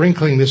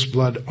sprinkling this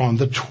blood on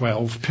the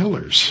 12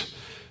 pillars.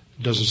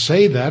 It doesn't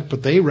say that,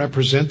 but they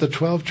represent the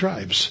 12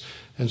 tribes.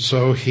 And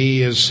so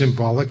he is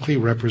symbolically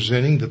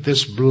representing that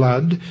this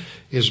blood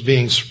is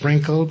being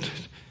sprinkled.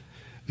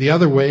 The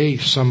other way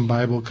some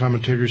Bible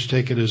commentators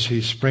take it is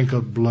he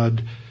sprinkled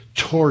blood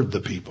toward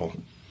the people.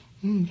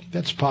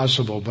 That's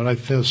possible, but I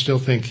still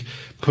think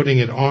putting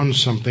it on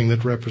something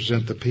that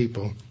represents the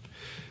people.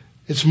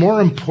 It's more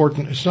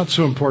important, it's not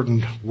so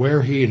important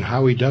where he and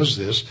how he does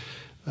this.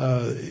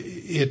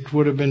 It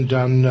would have been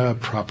done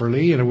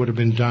properly, and it would have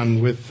been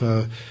done with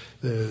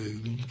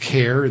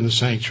care in the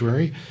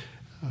sanctuary.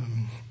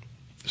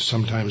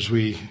 Sometimes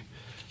we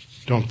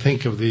don't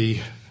think of the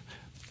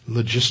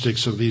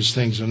logistics of these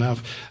things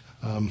enough.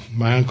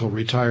 My uncle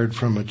retired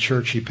from a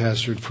church he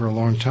pastored for a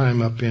long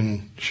time up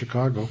in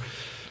Chicago,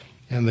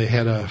 and they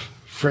had a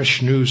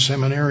fresh new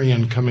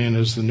seminarian come in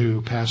as the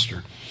new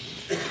pastor.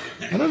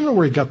 I don't know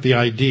where he got the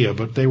idea,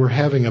 but they were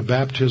having a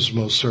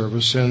baptismal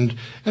service, and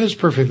it's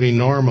perfectly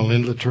normal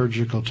in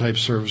liturgical type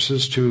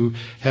services to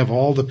have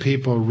all the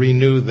people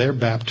renew their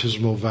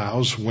baptismal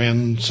vows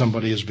when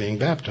somebody is being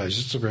baptized.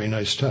 It's a very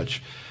nice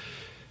touch.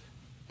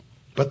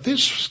 But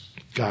this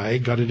guy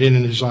got it in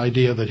his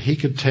idea that he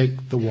could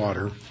take the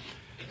water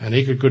and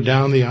he could go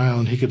down the aisle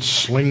and he could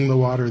sling the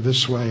water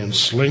this way and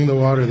sling the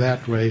water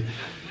that way.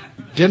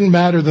 Didn't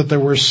matter that there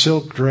were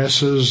silk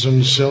dresses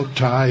and silk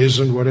ties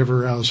and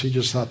whatever else. He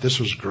just thought this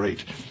was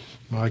great.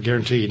 Well, I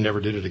guarantee he never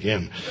did it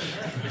again.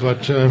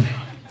 But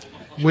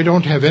we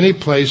don't have any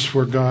place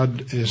where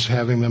God is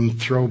having them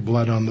throw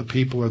blood on the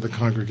people or the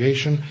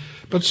congregation,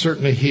 but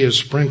certainly he is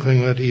sprinkling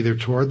it either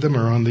toward them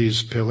or on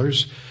these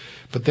pillars.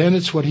 But then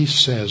it's what he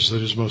says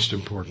that is most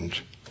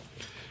important.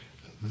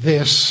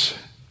 This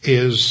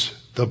is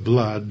the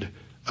blood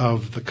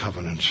of the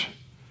covenant.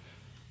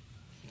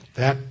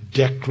 That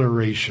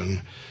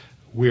declaration,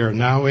 we are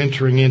now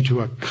entering into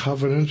a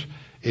covenant.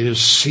 It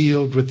is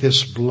sealed with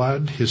this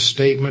blood, his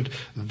statement,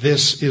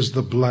 this is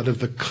the blood of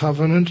the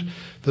covenant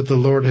that the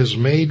Lord has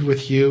made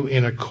with you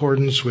in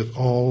accordance with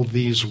all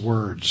these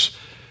words.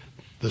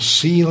 The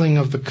sealing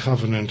of the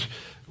covenant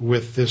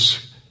with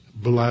this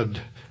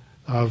blood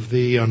of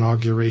the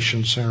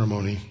inauguration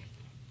ceremony.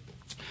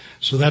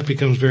 So that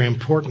becomes very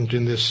important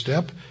in this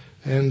step,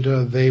 and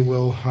they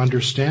will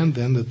understand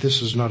then that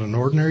this is not an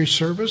ordinary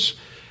service.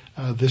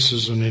 This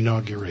is an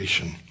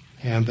inauguration,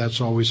 and that's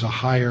always a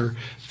higher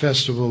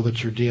festival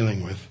that you're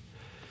dealing with.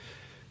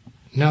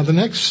 Now the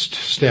next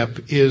step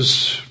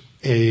is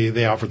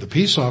they offer the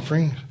peace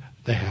offering.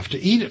 They have to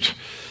eat it.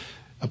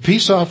 A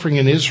peace offering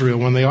in Israel,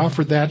 when they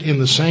offered that in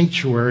the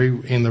sanctuary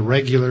in the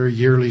regular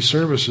yearly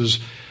services,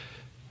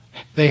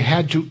 they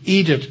had to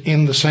eat it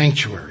in the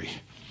sanctuary.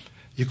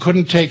 You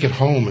couldn't take it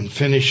home and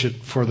finish it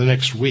for the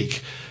next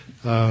week.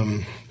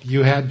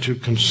 You had to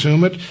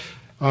consume it.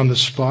 on the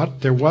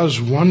spot. There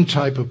was one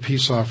type of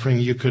peace offering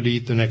you could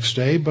eat the next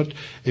day, but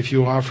if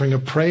you were offering a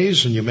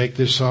praise and you make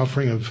this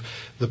offering of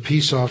the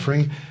peace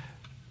offering,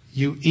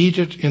 you eat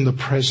it in the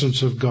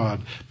presence of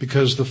God,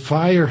 because the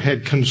fire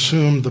had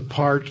consumed the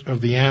part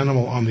of the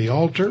animal on the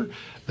altar.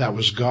 That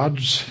was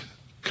God's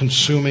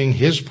consuming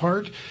his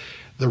part.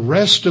 The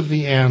rest of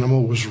the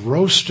animal was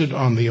roasted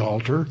on the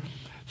altar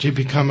to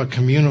become a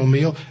communal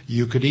meal.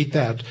 You could eat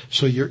that.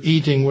 So you're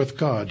eating with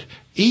God.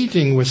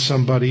 Eating with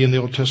somebody in the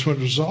Old Testament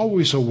was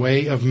always a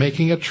way of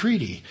making a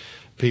treaty.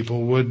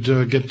 People would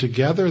get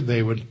together.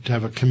 They would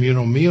have a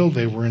communal meal.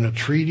 They were in a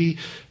treaty.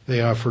 They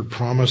offered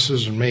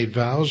promises and made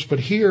vows. But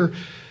here,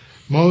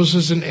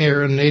 Moses and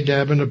Aaron,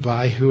 Nadab and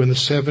Abihu, and the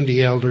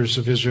 70 elders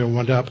of Israel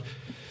went up,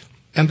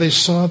 and they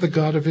saw the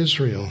God of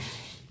Israel.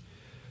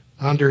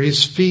 Under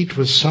his feet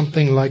was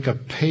something like a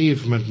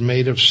pavement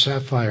made of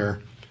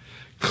sapphire,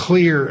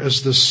 clear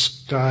as the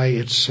sky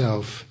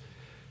itself.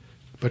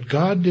 But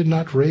God did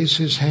not raise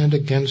his hand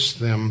against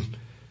them,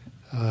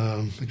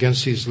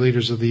 against these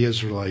leaders of the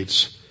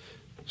Israelites.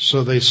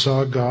 So they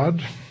saw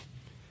God,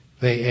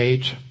 they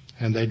ate,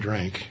 and they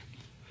drank.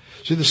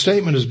 See, the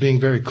statement is being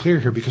very clear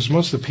here, because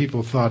most of the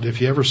people thought if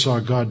you ever saw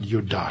God,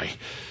 you'd die.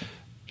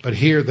 But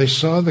here they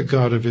saw the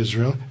God of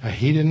Israel, and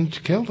he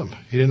didn't kill them.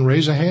 He didn't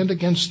raise a hand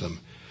against them,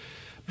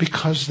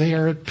 because they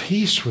are at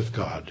peace with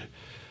God.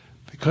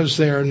 Because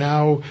they're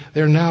now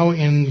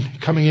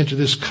coming into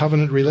this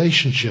covenant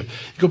relationship.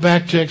 Go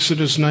back to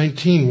Exodus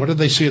 19. What did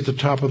they see at the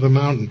top of the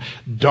mountain?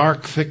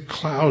 Dark, thick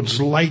clouds,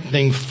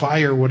 lightning,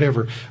 fire,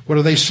 whatever. What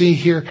do they see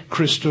here?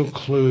 Crystal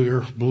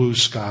clear blue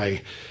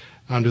sky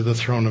under the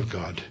throne of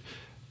God.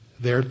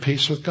 They're at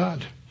peace with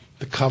God.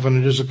 The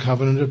covenant is a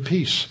covenant of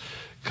peace.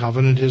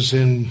 Covenant is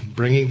in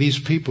bringing these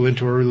people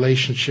into a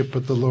relationship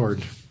with the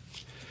Lord.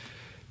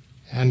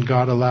 And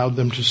God allowed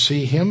them to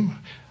see him.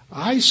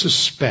 I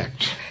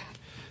suspect,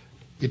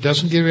 it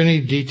doesn't give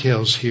any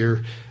details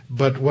here,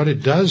 but what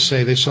it does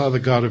say, they saw the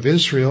God of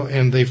Israel,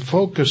 and they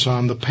focus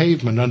on the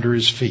pavement under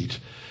his feet.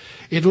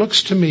 It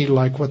looks to me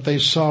like what they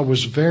saw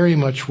was very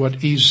much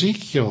what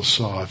Ezekiel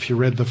saw, if you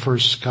read the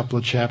first couple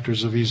of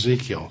chapters of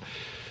Ezekiel.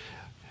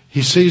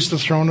 He sees the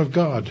throne of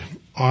God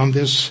on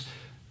this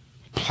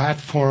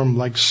platform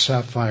like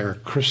sapphire,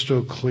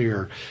 crystal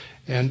clear,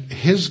 and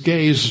his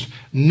gaze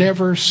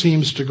never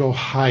seems to go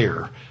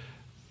higher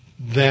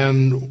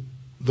than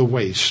the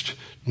waist.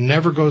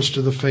 Never goes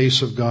to the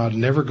face of God,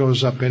 never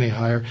goes up any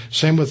higher.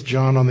 Same with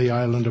John on the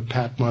island of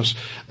Patmos.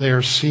 They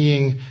are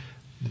seeing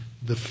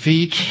the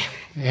feet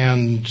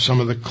and some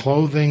of the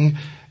clothing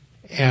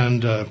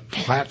and a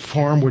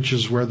platform, which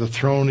is where the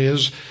throne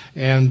is,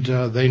 and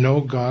they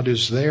know God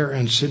is there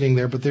and sitting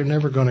there, but they're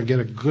never going to get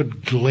a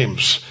good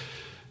glimpse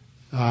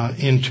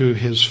into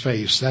his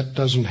face. That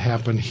doesn't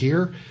happen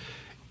here.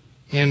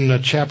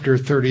 In chapter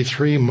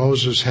 33,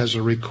 Moses has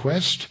a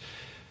request.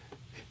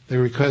 The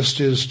request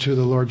is to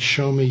the Lord,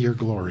 show me your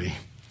glory.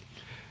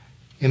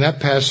 In that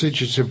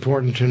passage, it's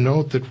important to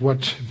note that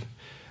what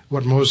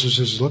Moses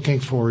is looking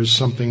for is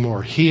something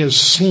more. He has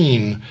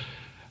seen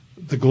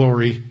the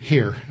glory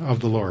here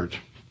of the Lord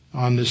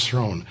on this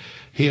throne.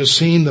 He has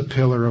seen the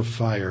pillar of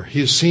fire.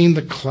 He has seen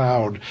the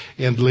cloud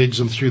and leads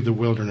him through the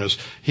wilderness.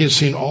 He has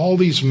seen all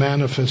these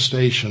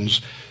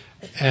manifestations,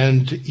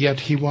 and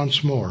yet he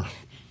wants more.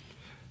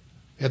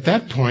 At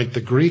that point,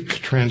 the Greek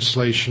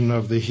translation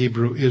of the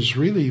Hebrew is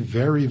really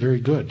very,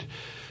 very good.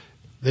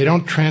 They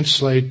don't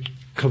translate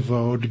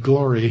kavod,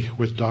 glory,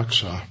 with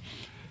doxa.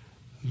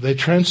 They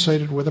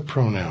translate it with a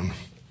pronoun,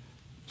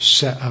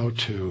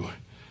 se'autu.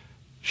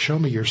 Show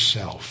me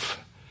yourself.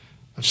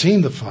 I've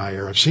seen the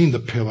fire, I've seen the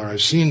pillar,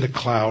 I've seen the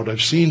cloud,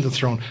 I've seen the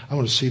throne. I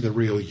want to see the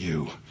real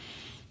you.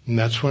 And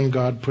that's when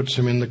God puts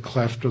him in the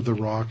cleft of the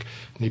rock,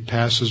 and he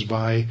passes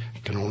by.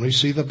 He can only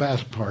see the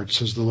bad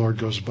parts as the Lord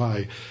goes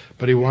by.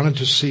 But he wanted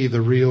to see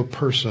the real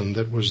person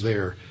that was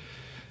there.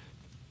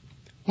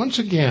 Once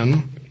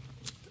again,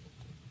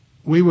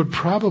 we would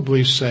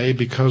probably say,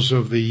 because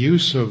of the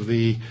use of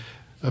the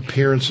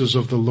appearances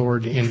of the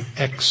Lord in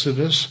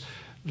Exodus,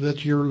 that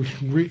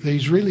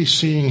he's really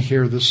seeing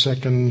here the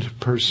second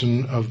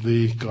person of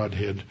the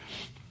Godhead.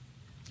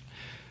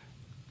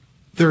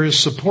 There is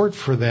support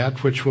for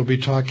that, which we'll be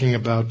talking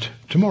about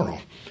tomorrow.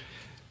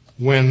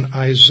 When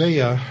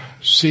Isaiah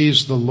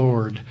sees the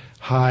Lord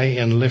high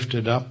and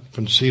lifted up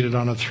and seated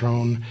on a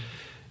throne,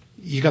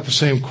 you got the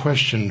same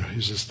question.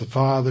 Is this the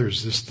Father?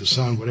 Is this the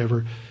Son?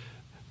 Whatever.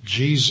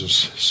 Jesus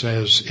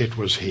says it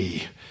was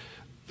he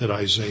that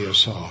Isaiah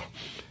saw.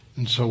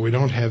 And so we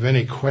don't have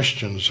any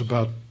questions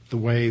about the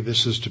way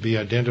this is to be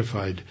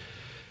identified.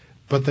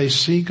 But they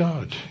see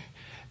God.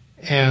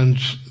 And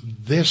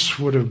this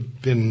would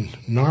have been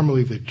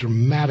normally the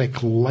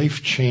dramatic,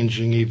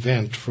 life-changing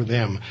event for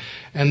them.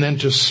 And then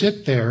to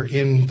sit there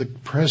in the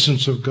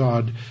presence of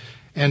God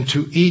and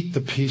to eat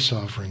the peace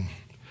offering.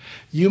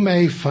 You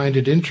may find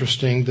it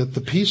interesting that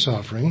the peace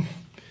offering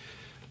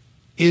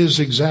is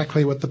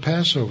exactly what the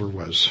Passover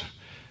was,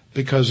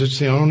 because it's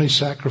the only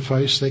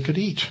sacrifice they could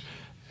eat.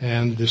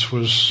 And this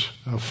was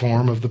a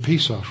form of the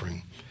peace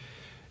offering.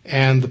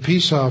 And the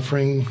peace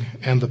offering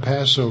and the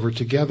Passover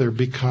together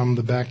become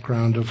the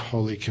background of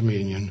Holy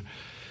Communion.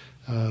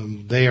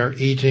 They are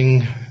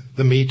eating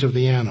the meat of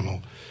the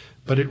animal,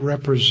 but it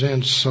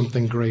represents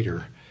something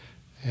greater.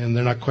 And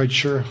they're not quite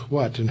sure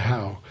what and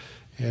how.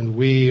 And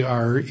we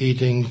are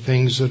eating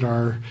things that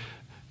are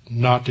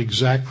not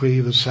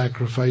exactly the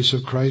sacrifice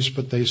of Christ,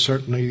 but they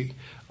certainly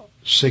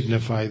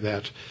signify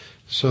that.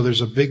 So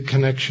there's a big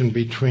connection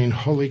between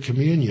Holy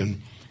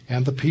Communion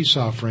and the peace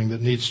offering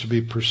that needs to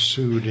be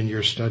pursued in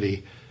your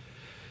study.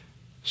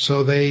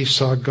 So they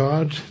saw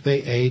God,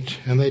 they ate,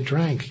 and they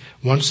drank.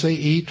 Once they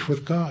eat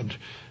with God,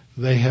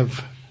 they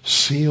have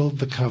sealed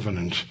the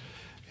covenant,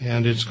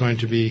 and it's going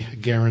to be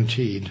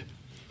guaranteed.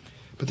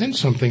 But then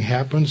something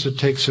happens that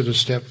takes it a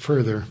step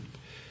further.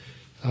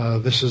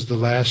 This is the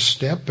last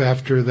step.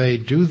 After they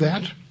do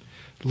that,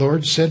 the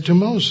Lord said to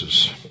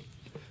Moses,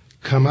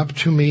 "Come up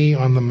to me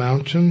on the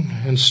mountain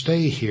and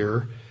stay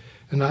here,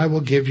 and I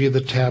will give you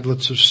the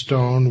tablets of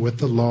stone with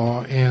the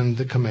law and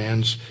the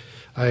commands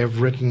I have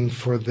written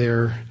for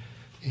their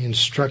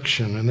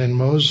instruction." And then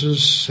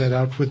Moses set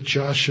out with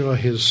Joshua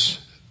his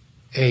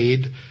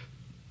aide,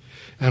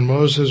 and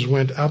Moses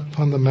went up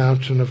on the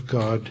mountain of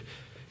God.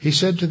 He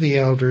said to the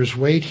elders,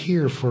 "Wait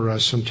here for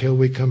us until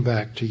we come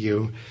back to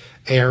you.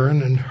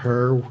 Aaron and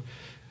Hur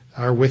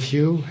are with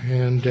you,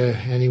 and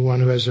anyone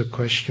who has a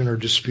question or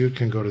dispute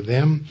can go to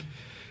them."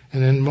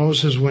 And then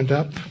Moses went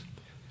up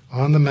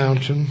on the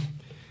mountain.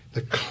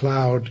 The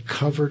cloud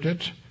covered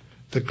it.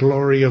 The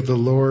glory of the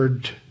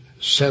Lord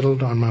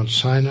settled on Mount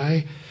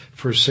Sinai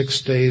for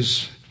 6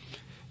 days,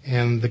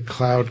 and the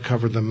cloud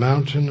covered the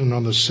mountain. And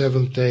on the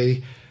 7th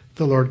day,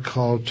 the Lord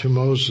called to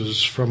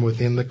Moses from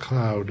within the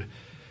cloud.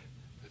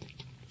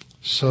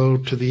 So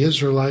to the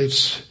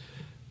Israelites,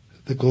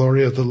 the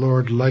glory of the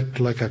Lord looked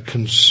like a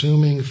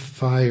consuming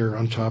fire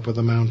on top of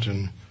the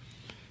mountain.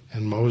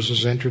 And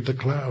Moses entered the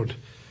cloud,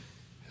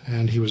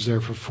 and he was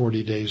there for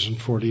 40 days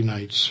and 40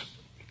 nights.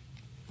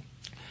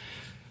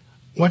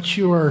 What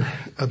you are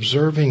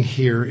observing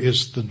here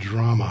is the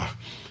drama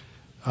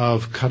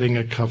of cutting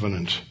a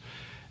covenant.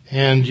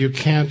 And you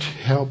can't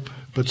help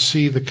but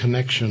see the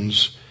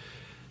connections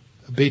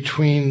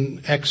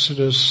between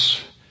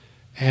Exodus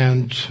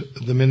and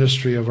the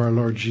ministry of our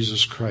Lord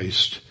Jesus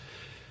Christ.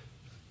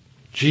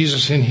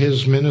 Jesus in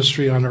his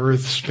ministry on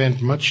earth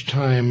spent much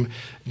time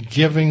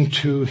giving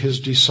to his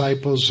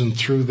disciples and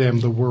through them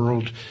the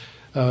world,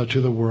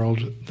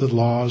 the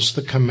laws,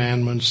 the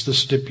commandments, the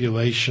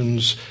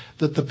stipulations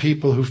that the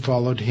people who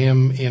followed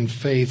him in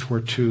faith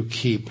were to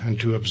keep and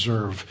to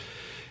observe.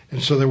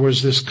 And so there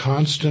was this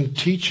constant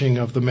teaching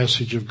of the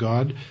message of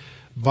God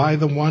by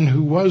the one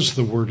who was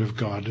the Word of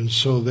God. And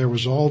so there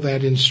was all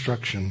that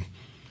instruction.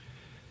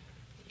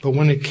 But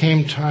when it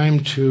came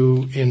time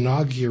to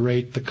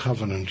inaugurate the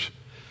covenant,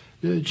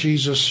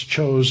 Jesus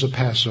chose a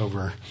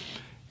Passover.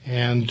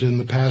 And in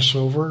the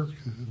Passover,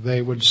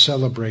 they would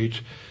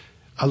celebrate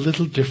a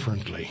little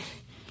differently.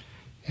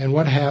 And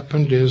what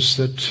happened is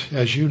that,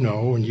 as you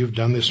know, and you've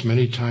done this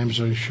many times,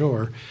 I'm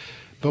sure,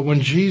 but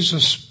when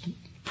Jesus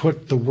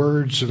put the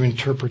words of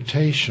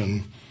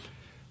interpretation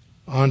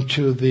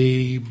onto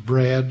the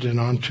bread and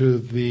onto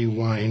the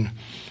wine,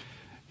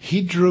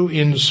 he drew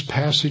in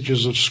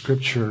passages of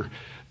Scripture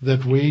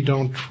that we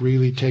don't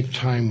really take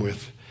time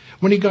with.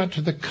 When he got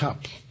to the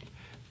cup,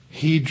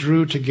 he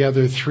drew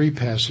together 3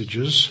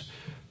 passages.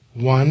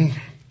 One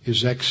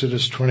is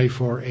Exodus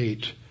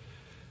 24:8.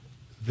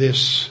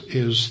 This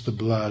is the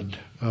blood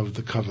of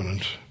the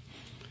covenant.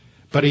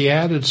 But he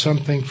added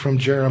something from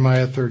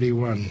Jeremiah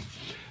 31.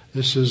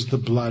 This is the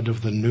blood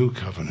of the new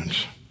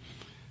covenant,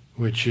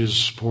 which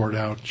is poured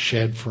out,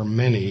 shed for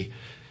many.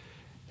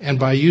 And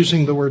by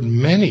using the word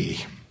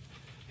many,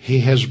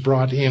 he has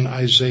brought in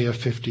Isaiah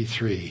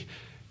 53,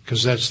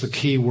 because that's the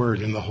key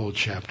word in the whole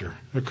chapter.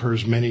 It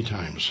occurs many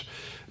times.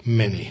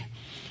 Many.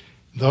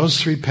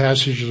 Those 3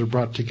 passages are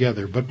brought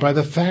together. But by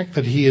the fact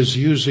that he is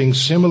using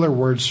similar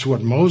words to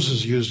what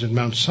Moses used at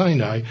Mount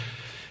Sinai,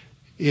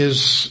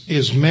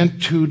 is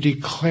meant to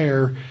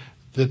declare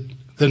that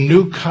the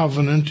new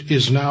covenant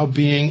is now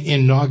being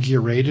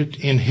inaugurated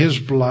in his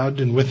blood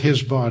and with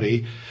his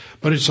body.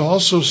 But it's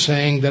also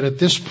saying that at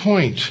this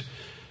point,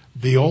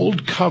 the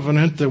old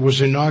covenant that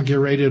was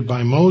inaugurated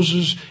by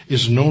Moses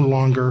is no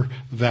longer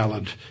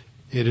valid.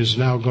 It is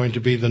now going to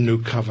be the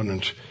new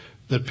covenant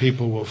that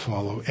people will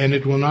follow. And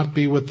it will not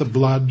be with the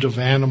blood of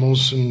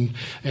animals and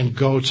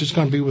goats. It's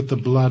going to be with the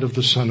blood of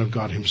the Son of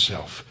God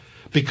himself,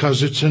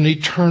 because it's an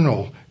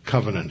eternal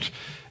covenant.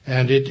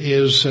 And it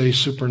is a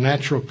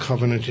supernatural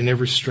covenant in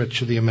every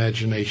stretch of the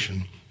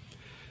imagination.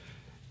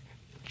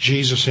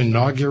 Jesus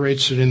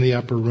inaugurates it in the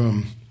upper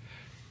room.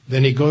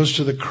 Then he goes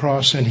to the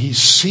cross and he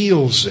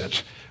seals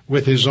it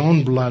with his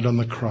own blood on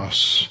the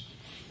cross.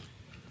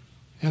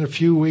 And a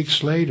few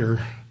weeks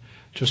later,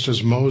 just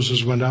as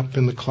Moses went up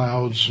in the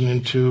clouds and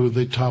into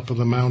the top of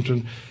the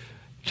mountain,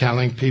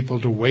 telling people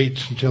to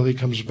wait until he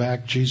comes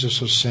back,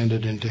 Jesus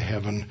ascended into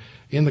heaven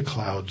in the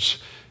clouds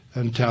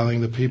and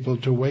telling the people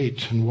to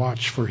wait and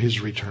watch for his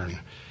return.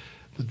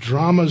 The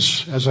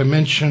dramas, as I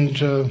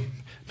mentioned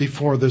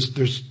before,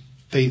 there's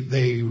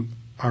They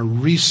are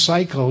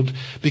recycled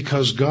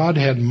because God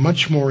had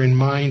much more in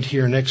mind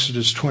here in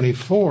Exodus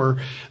 24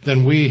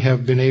 than we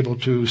have been able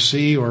to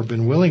see or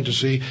been willing to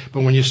see.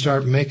 But when you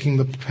start making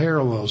the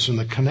parallels and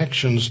the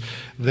connections,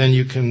 then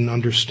you can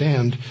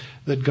understand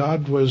that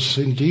God was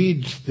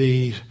indeed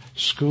the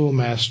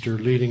schoolmaster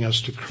leading us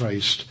to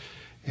Christ.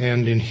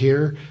 And in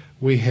here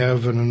we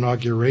have an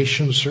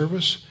inauguration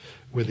service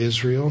with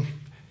Israel,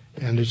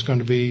 and it's going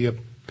to be a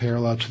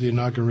parallel to the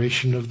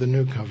inauguration of the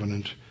New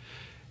Covenant.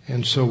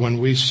 And so when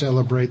we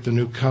celebrate the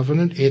New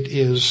Covenant, it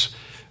is,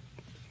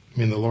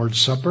 the Lord's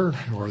Supper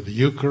or the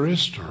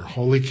Eucharist or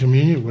Holy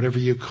Communion, whatever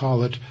you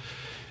call it,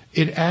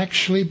 it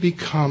actually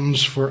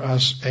becomes for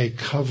us a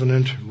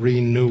covenant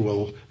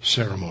renewal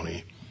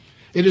ceremony.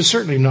 It is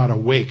certainly not a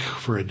wake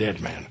for a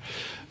dead man.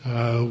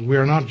 We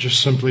are not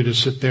just simply to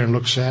sit there and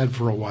look sad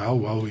for a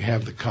while we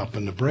have the cup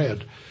and the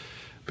bread.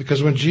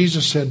 Because when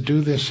Jesus said,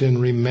 "Do this in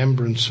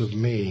remembrance of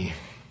me,"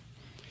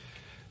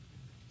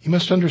 you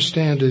must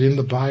understand that in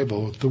the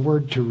Bible, the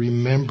word to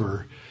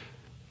remember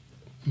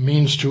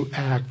means to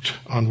act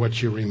on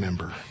what you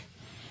remember.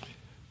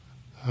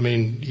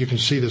 You can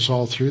see this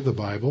all through the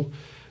Bible.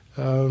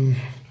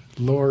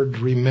 Lord,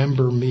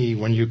 remember me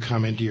when you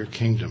come into your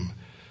kingdom.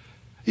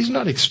 He's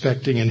not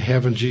expecting in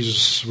heaven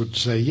Jesus would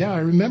say, "Yeah, I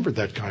remembered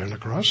that guy on the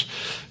cross."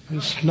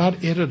 It's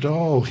not it at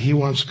all. He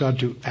wants God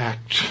to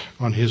act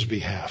on his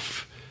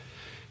behalf.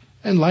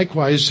 And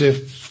likewise,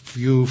 if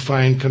you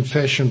find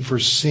confession for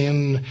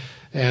sin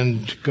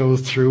and go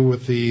through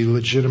with the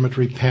legitimate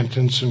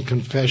repentance and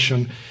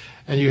confession,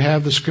 and you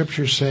have the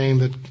scripture saying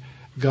that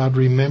God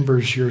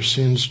remembers your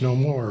sins no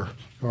more,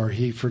 or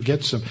he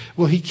forgets them.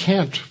 Well, he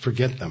can't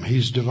forget them.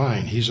 He's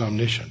divine. He's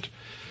omniscient.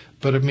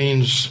 But it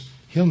means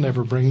he'll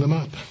never bring them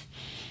up.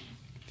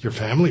 Your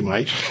family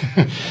might.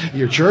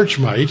 Your church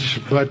might.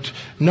 But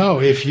no,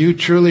 if you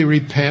truly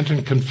repent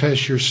and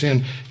confess your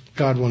sin,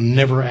 God will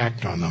never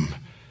act on them.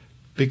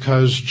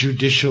 Because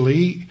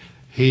judicially,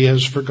 he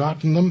has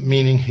forgotten them,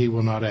 meaning he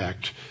will not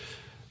act.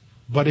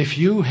 But if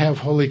you have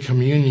Holy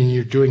Communion,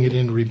 you're doing it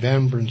in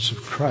remembrance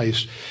of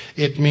Christ.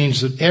 It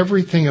means that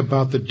everything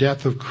about the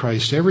death of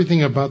Christ,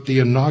 everything about the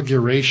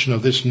inauguration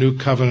of this new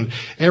covenant,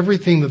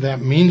 everything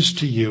that means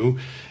to you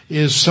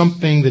is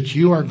something that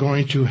you are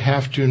going to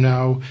have to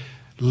now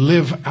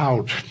live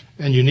out.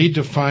 And you need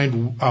to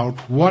find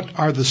out what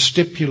are the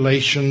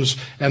stipulations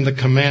and the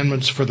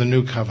commandments for the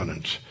new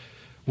covenant.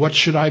 What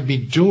should I be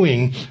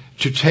doing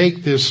to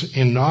take this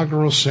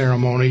inaugural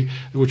ceremony,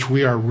 which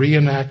we are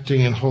reenacting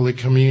in Holy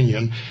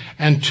Communion,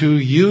 and to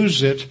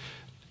use it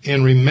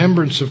in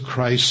remembrance of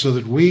Christ so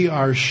that we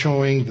are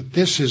showing that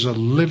this is a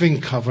living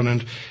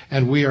covenant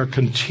and we are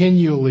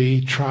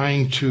continually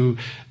trying to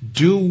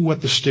do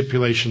what the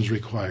stipulations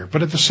require.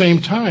 But at the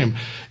same time,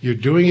 you're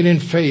doing it in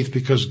faith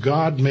because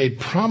God made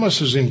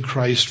promises in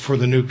Christ for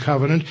the new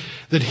covenant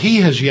that he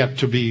has yet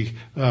to be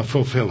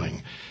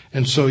fulfilling.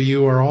 And so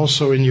you are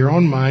also in your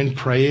own mind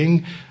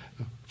praying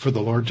for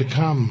the Lord to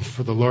come,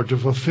 for the Lord to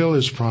fulfill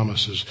his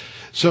promises.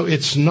 So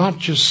it's not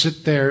just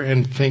sit there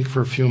and think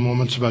for a few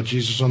moments about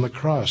Jesus on the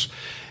cross.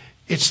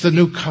 It's the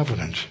new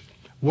covenant.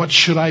 What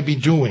should I be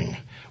doing?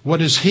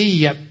 What is he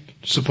yet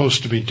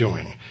supposed to be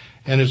doing?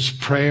 And it's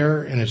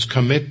prayer and it's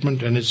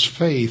commitment and it's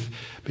faith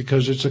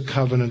because it's a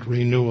covenant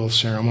renewal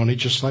ceremony,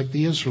 just like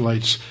the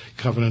Israelites'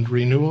 covenant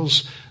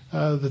renewals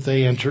that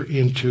they enter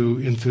into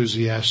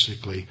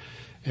enthusiastically.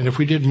 And if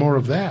we did more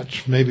of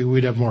that, maybe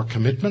we'd have more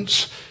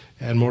commitments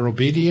and more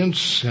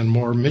obedience and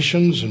more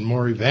missions and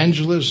more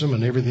evangelism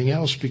and everything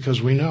else,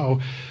 because we know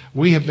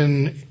we have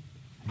been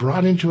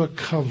brought into a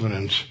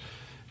covenant,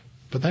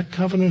 but that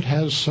covenant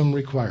has some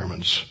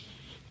requirements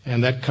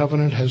and that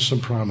covenant has some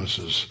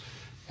promises,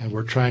 and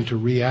we're trying to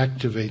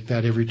reactivate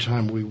that every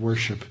time we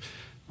worship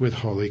with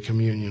Holy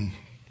Communion.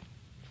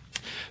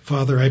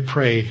 Father, I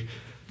pray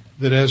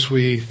that as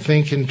we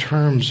think in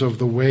terms of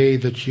the way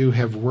that you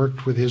have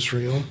worked with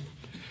Israel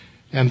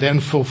and then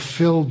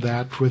fulfilled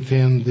that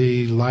within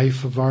the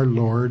life of our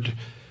Lord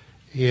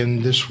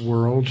in this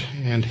world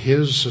and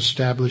his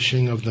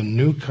establishing of the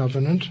new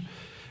covenant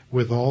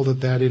with all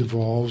that that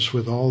involves,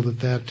 with all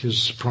that that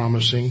is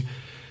promising,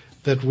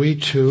 that we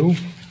too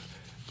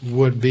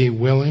would be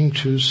willing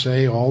to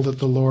say all that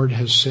the Lord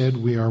has said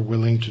we are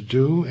willing to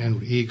do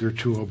and eager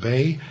to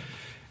obey,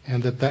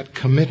 and that that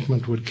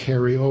commitment would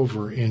carry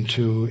over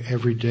into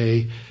every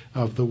day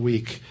of the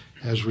week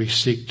as we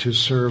seek to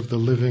serve the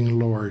living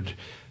Lord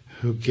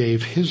who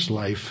gave his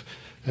life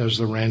as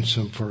the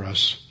ransom for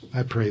us.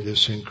 I pray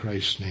this in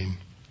Christ's name.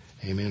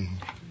 Amen.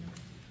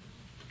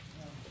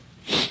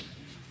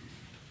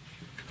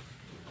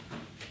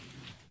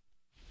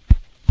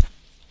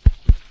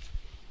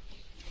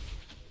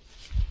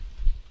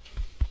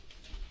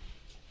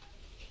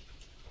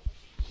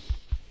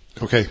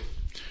 Okay,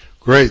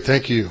 great.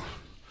 Thank you.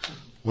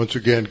 Once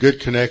again, good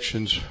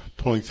connections,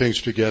 pulling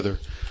things together.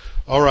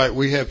 All right,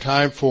 we have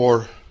time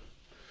for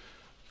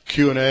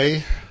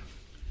Q&A.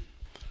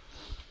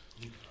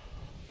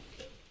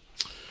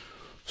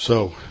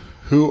 So,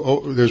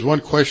 there's one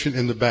question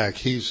in the back.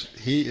 He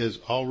is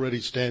already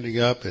standing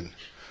up and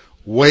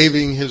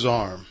waving his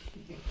arm.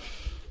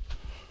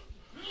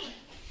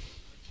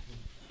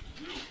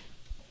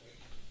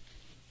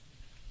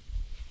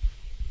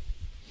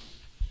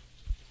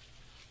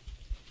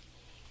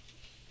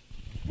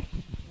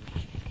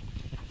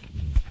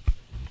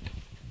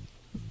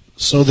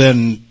 So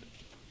then,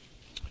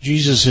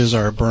 Jesus is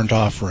our burnt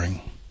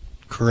offering,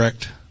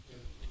 correct?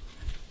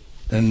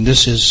 And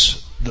this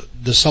is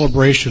the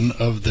celebration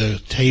of the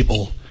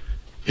table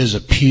is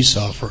a peace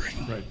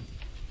offering. Right.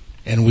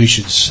 And we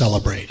should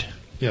celebrate.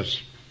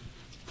 Yes.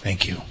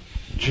 Thank you.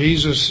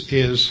 Jesus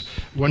is,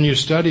 when you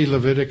study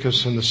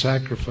Leviticus and the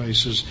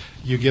sacrifices,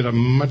 you get a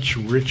much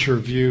richer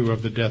view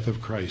of the death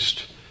of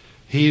Christ.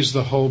 He's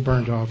the whole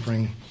burnt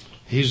offering.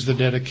 He's the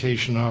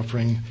dedication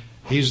offering.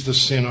 He's the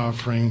sin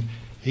offering.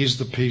 He's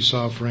the peace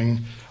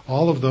offering.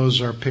 All of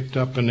those are picked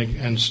up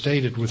and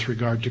stated with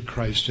regard to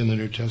Christ in the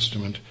New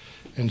Testament.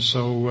 And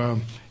so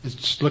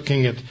it's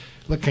looking at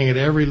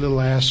every little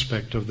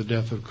aspect of the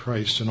death of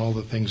Christ and all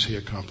the things he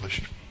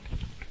accomplished.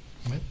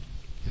 Right?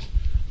 Yes.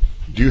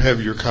 Do you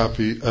have your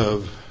copy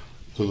of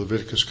the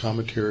Leviticus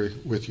commentary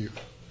with you?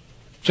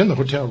 It's in the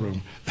hotel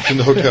room. It's in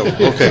the hotel room.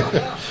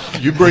 Okay.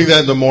 You bring that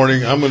in the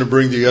morning. I'm going to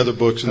bring the other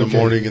books in the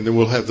morning, and then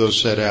we'll have those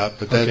set out.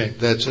 But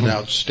that's an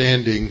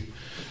outstanding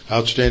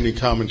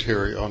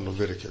commentary on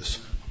Leviticus.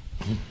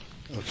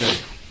 Okay.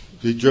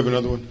 Did you have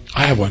another one?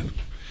 I have one.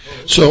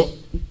 So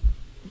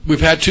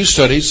we've had two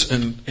studies,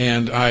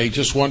 and I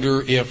just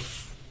wonder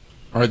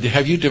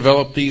have you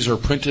developed these or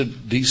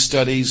printed these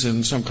studies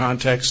in some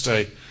context?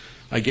 Where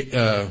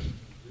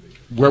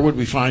would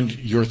we find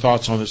your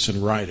thoughts on this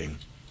in writing?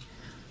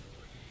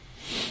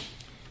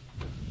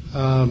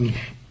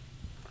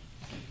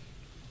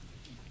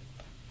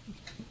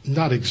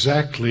 Not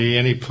exactly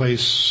any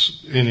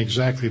place in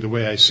exactly the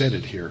way I said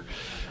it here,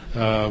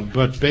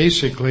 but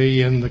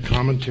basically in the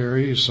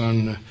commentaries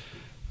on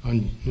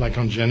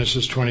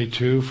Genesis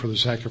 22 for the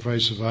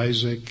sacrifice of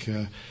Isaac.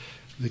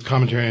 The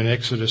commentary on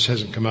Exodus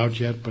hasn't come out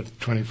yet, but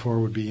 24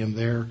 would be in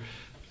there.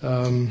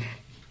 In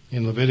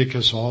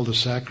Leviticus, all the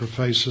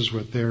sacrifices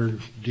with their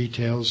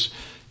details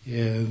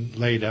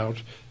laid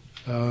out.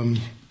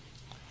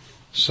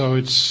 So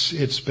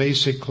it's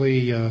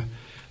basically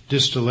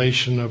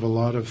distillation of a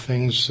lot of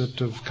things that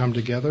have come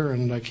together,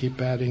 and I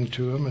keep adding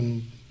to them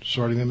and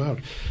sorting them out.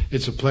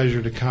 It's a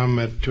pleasure to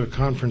come to a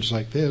conference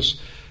like this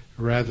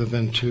rather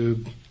than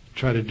to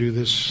try to do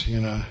this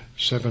in a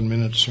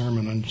 7-minute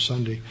sermon on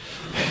Sunday.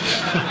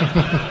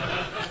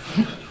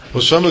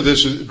 Well, some of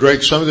this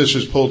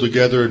is pulled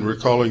together in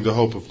recalling the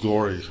hope of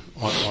glory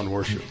on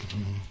worship.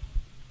 Mm-hmm.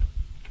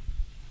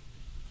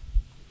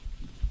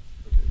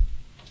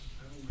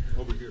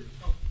 Over here.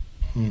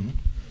 Mm-hmm.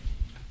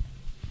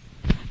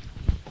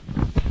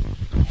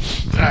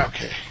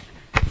 Okay.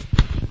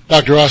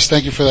 Dr. Ross,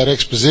 thank you for that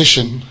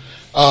exposition.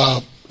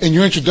 In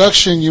your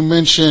introduction, you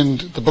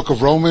mentioned the book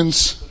of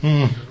Romans.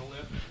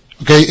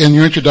 Okay, in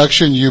your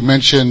introduction, you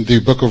mentioned the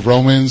book of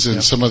Romans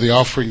and some of the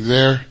offering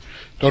there.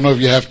 Don't know if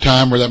you have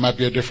time, or that might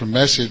be a different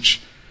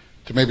message,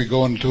 to maybe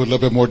go into a little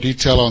bit more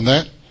detail on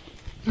that.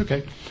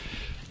 Okay.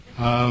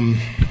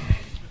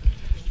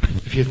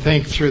 If you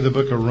think through the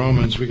book of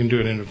Romans, we can do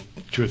it in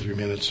 2 or 3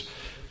 minutes.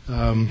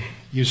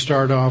 You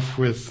start off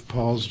with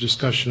Paul's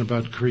discussion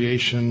about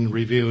creation,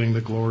 revealing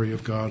the glory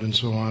of God, and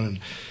so on,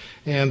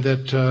 and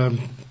that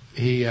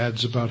he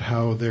adds about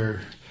how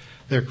their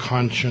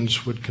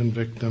conscience would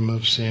convict them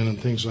of sin and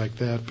things like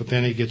that. But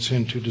then he gets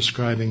into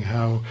describing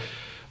how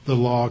the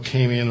law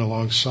came in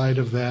alongside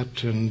of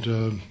that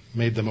and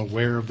made them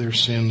aware of their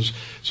sins.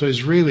 So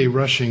he's really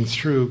rushing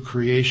through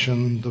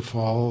creation, the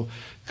fall,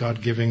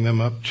 God giving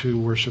them up to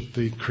worship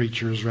the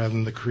creatures rather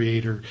than the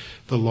Creator,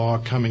 the law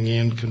coming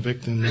in,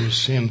 convicting them of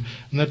sin.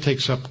 And that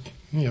takes up,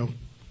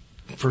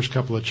 first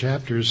couple of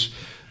chapters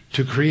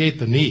to create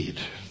the need.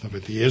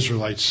 But the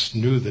Israelites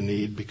knew the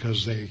need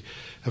because they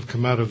have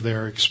come out of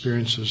their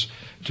experiences.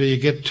 Till you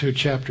get to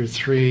chapter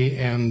 3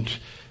 and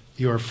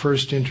you are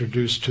first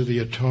introduced to the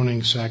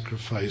atoning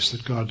sacrifice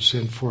that God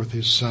sent forth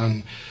His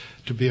Son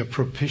to be a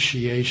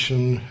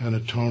propitiation, an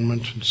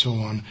atonement, and so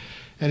on.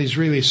 And he's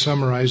really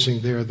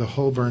summarizing there the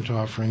whole burnt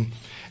offering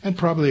and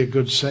probably a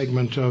good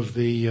segment of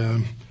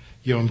the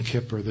Yom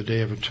Kippur, the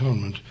Day of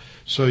Atonement.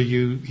 So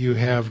you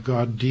have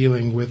God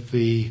dealing with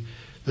the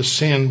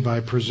sin by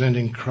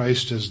presenting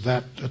Christ as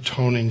that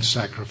atoning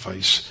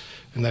sacrifice.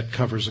 And that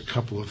covers a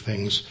couple of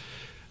things.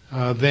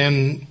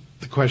 Then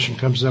the question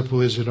comes up,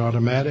 well, is it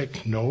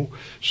automatic? No.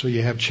 So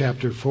you have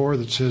chapter 4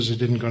 that says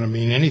it isn't going to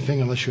mean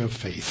anything unless you have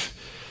faith.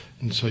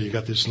 And so you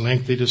got this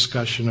lengthy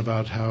discussion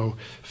about how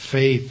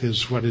faith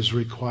is what is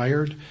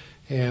required,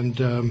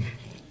 and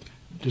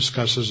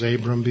discusses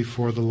Abram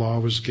before the law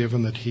was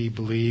given, that he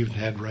believed,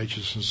 had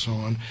righteousness, and so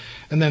on.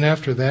 And then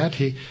after that,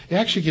 he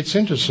actually gets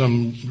into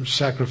some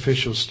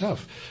sacrificial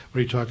stuff,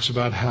 where he talks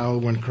about how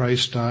when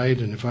Christ died,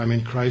 and if I'm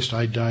in Christ,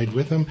 I died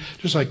with him,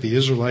 just like the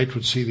Israelite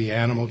would see the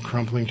animal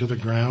crumpling to the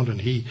ground,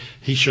 and he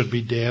should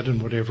be dead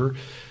and whatever.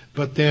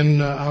 But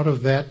then out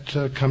of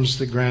that comes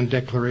the grand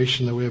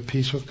declaration that we have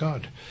peace with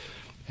God.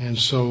 And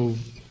so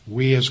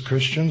we as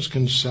Christians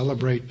can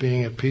celebrate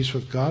being at peace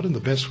with God, and the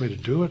best way to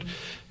do it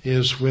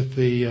is with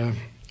the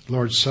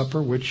Lord's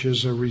Supper, which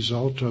is a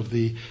result of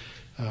the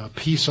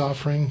peace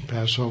offering,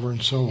 Passover,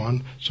 and so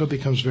on. So it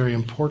becomes a very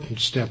important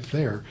step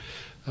there.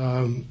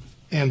 And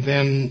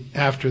then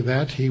after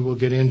that, he will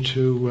get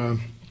into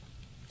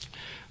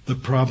the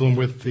problem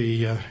with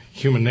the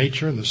human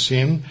nature and the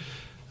sin.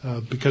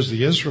 Because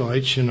the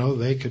Israelites,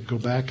 they could go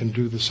back and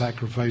do the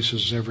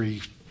sacrifices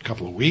every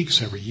couple of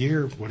weeks, every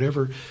year,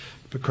 whatever.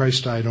 But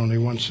Christ died only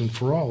once and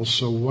for all.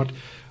 So what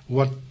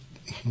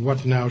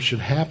now should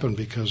happen?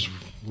 Because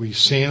we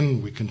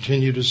sin, we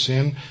continue to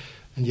sin,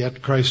 and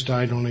yet Christ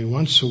died only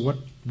once. So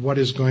what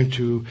is going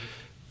to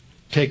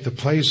take the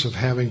place of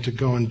having to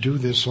go and do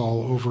this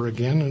all over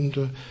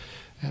again?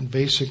 And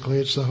basically,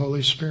 it's the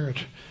Holy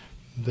Spirit.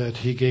 That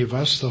he gave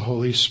us the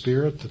Holy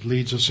Spirit that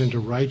leads us into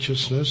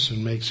righteousness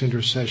and makes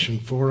intercession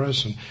for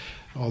us, and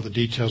all the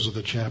details of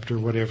the chapter,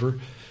 whatever.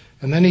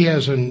 And then he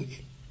has an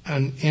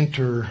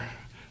interlude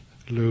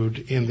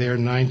in there,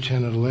 9,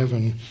 10, and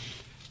 11,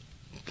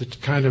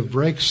 that kind of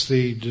breaks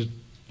the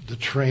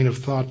train of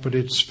thought, but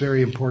it's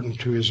very important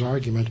to his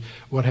argument.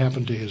 What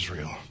happened to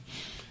Israel?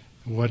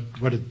 What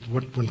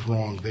went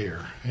wrong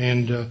there?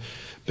 And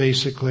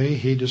basically,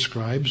 he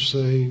describes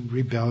the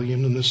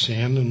rebellion and the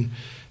sin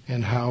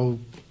and how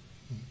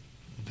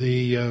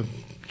the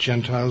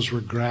Gentiles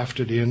were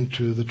grafted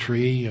into the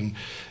tree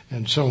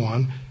and so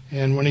on.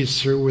 And when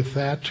he's through with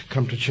that,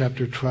 come to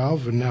chapter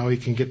 12, and now he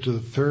can get to the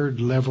third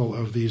level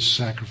of these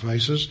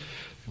sacrifices.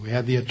 We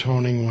had the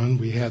atoning one,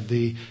 we had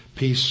the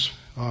peace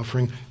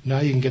offering. Now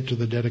you can get to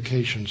the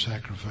dedication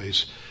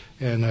sacrifice.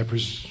 And I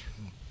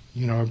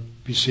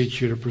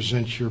beseech you to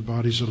present your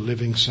bodies a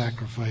living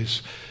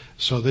sacrifice.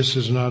 So this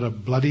is not a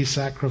bloody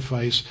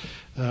sacrifice.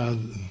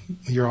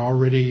 You're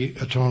already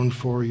atoned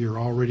for. You're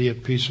already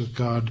at peace with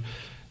God.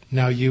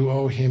 Now you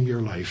owe him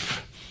your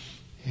life.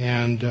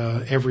 And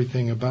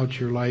everything about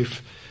your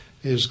life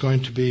is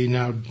going to be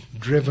now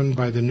driven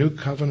by the new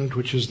covenant,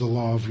 which is the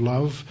law of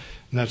love.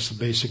 And that's the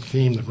basic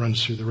theme that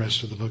runs through the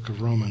rest of the book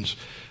of Romans.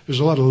 There's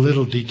a lot of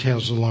little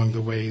details along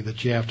the way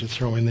that you have to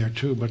throw in there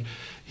too, but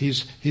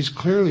he's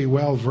clearly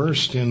well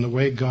versed in the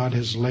way God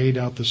has laid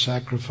out the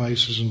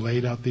sacrifices and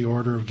laid out the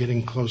order of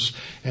getting close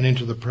and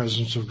into the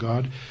presence of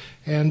God.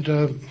 And,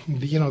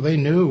 they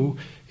knew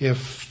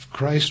if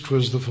Christ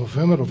was the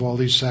fulfillment of all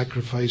these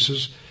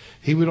sacrifices,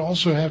 he would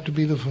also have to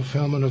be the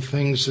fulfillment of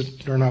things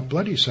that are not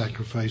bloody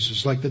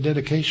sacrifices, like the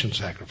dedication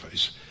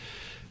sacrifice.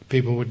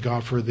 People would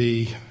offer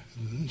the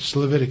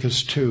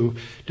Leviticus 2.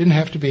 Didn't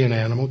have to be an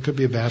animal. Could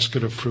be a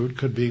basket of fruit.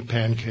 Could be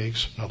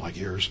pancakes. Not like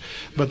yours.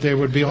 But there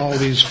would be all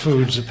these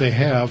foods that they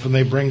have and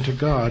they bring to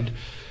God.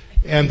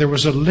 And there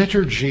was a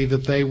liturgy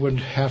that they would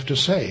have to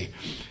say.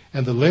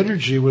 And the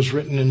liturgy was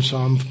written in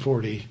Psalm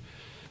 40.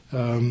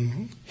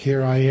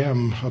 Here I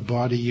am, a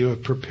body you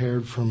have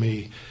prepared for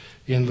me.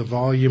 In the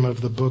volume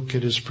of the book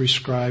it is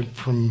prescribed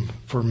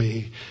for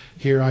me.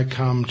 Here I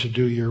come to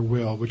do your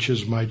will, which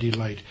is my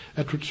delight.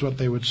 That's what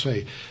they would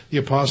say. The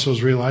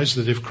apostles realized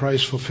that if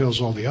Christ fulfills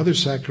all the other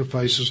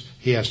sacrifices,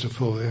 he has to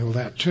fulfill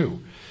that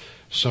too.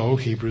 So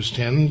Hebrews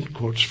 10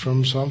 quotes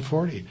from Psalm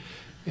 40.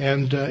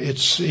 And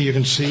you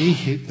can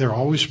see they're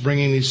always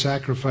bringing these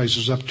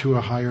sacrifices up to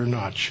a higher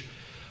notch.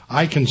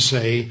 I can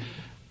say,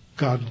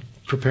 God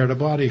prepared a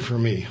body for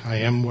me. I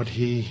am what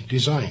he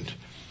designed.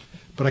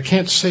 But I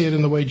can't say it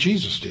in the way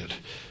Jesus did.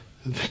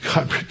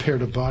 God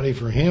prepared a body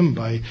for him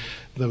by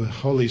the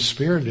Holy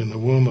Spirit in the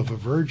womb of a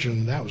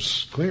virgin. That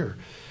was clear.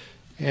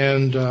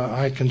 And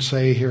I can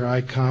say, here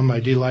I come, I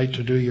delight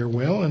to do your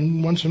will,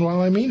 and once in a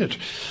while I mean it.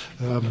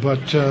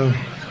 But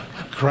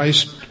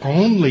Christ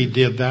only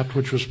did that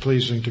which was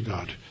pleasing to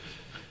God.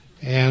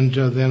 And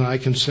then I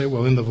can say,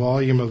 well, in the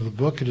volume of the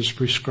book it is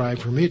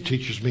prescribed for me. It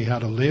teaches me how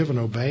to live and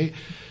obey.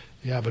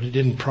 Yeah, but it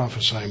didn't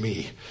prophesy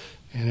me.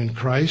 And in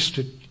Christ,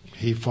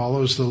 he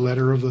follows the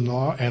letter of the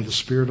law and the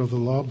spirit of the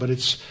law, but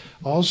it's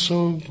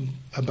also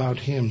about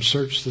him.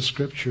 Search the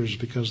scriptures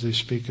because they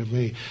speak of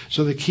me.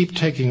 So they keep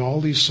taking all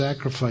these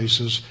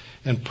sacrifices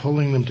and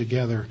pulling them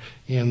together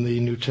in the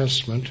New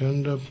Testament,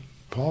 and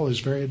Paul is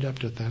very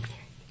adept at that.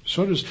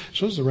 So does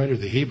the writer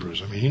of the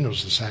Hebrews. I mean, he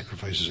knows the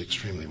sacrifices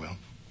extremely well.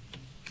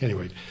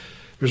 Anyway,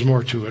 there's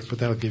more to it, but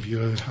that'll give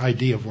you an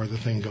idea of where the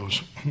thing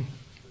goes.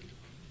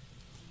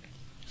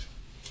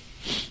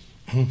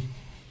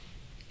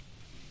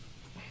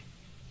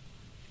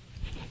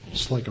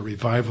 It's like a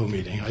revival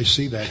meeting. I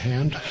see that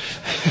hand.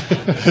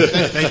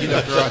 Thank you,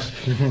 Dr.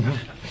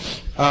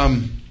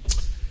 Ross.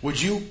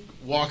 Would you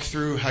walk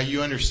through how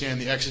you understand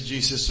the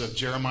exegesis of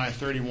Jeremiah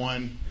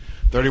 31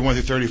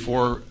 through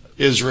 34,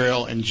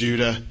 Israel and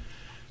Judah,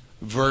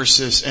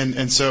 versus,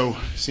 and so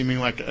seeming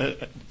like,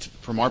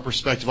 from our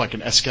perspective, like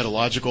an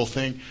eschatological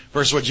thing,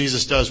 versus what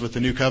Jesus does with the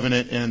new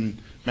covenant in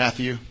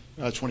Matthew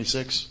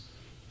 26?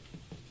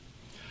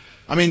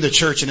 I mean, the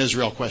church in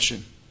Israel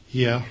question.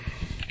 Yeah.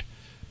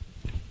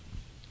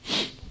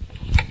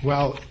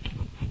 Well,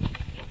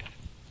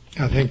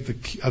 I think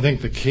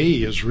the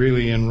key is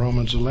really in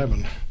Romans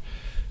 11.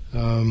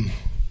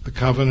 The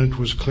covenant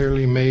was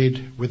clearly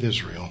made with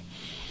Israel.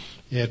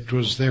 It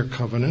was their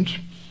covenant,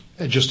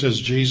 just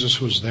as Jesus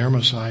was their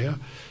Messiah,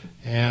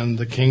 and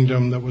the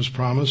kingdom that was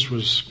promised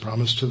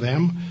to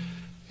them,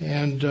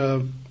 and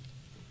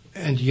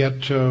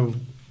yet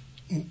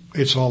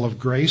it's all of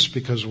grace,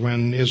 because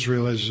when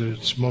Israel is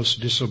its most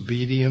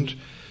disobedient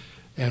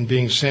and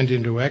being sent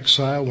into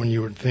exile, when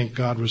you would think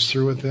God was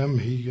through with them,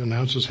 he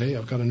announces, hey,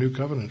 I've got a new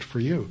covenant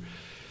for you,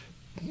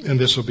 and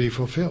this will be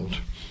fulfilled.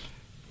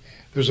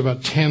 There's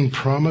about 10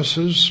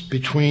 promises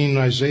between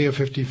Isaiah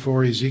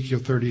 54, Ezekiel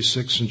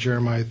 36, and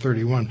Jeremiah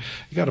 31.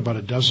 You got about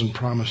a dozen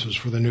promises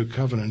for the new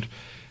covenant,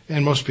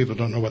 and most people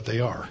don't know what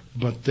they are,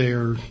 but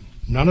they're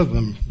none of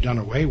them done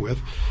away with.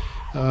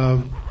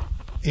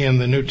 In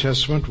the New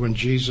Testament, when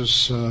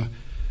Jesus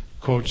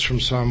quotes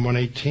from Psalm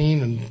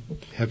 118, and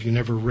have you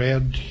never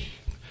read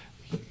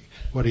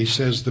what he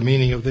says? The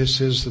meaning of this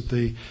is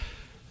that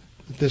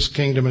this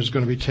kingdom is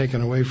going to be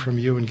taken away from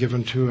you and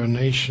given to a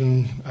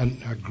nation,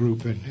 a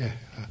group,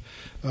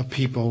 a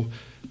people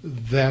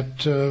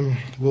that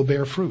will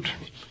bear fruit.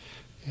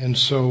 And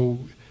so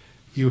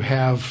you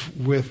have,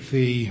 with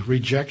the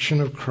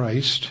rejection of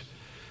Christ,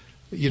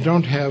 you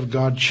don't have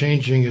God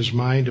changing his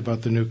mind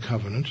about the new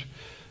covenant,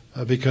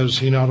 because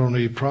he not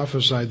only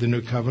prophesied the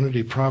new covenant,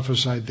 he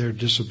prophesied their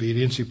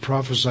disobedience, he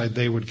prophesied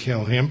they would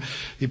kill him,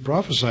 he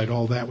prophesied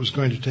all that was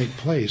going to take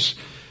place.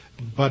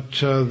 But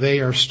they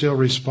are still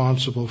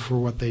responsible for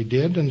what they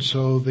did, and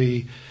so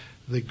the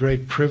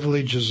great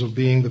privileges of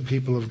being the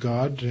people of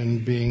God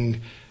and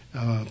being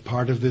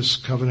part of this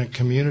covenant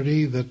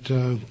community that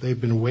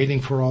they've been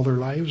waiting for all their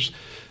lives,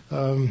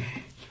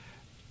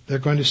 they're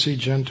going to see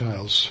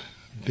Gentiles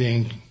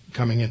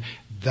coming in.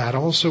 That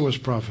also was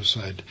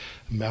prophesied.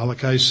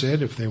 Malachi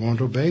said, if they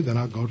won't obey, then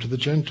I'll go to the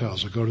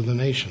Gentiles, I'll go to the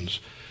nations.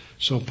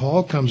 So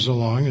Paul comes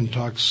along and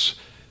talks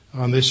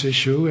on this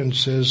issue and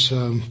says,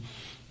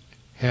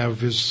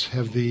 have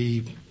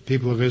the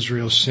people of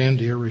Israel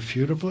sinned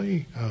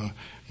irrefutably?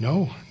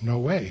 No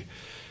way.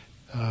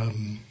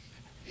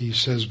 He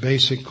says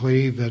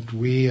basically that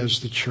we as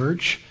the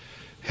church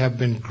have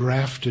been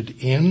grafted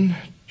in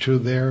to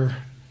their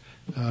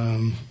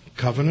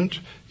covenant,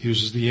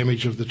 uses the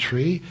image of the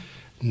tree,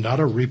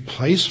 not a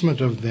replacement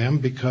of them,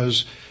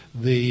 because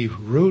the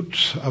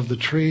roots of the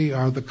tree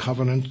are the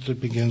covenant that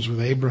begins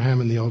with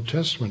Abraham in the Old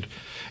Testament.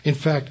 In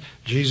fact,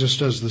 Jesus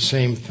does the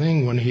same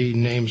thing when he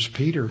names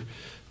Peter.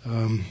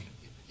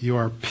 You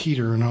are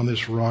Peter, and on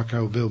this rock I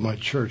will build my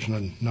church. And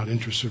I'm not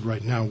interested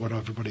right now what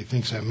everybody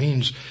thinks that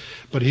means,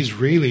 but he's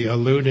really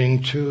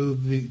alluding to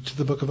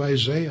the book of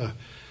Isaiah.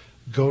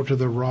 Go to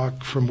the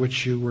rock from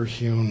which you were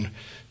hewn,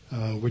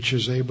 which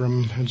is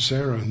Abram and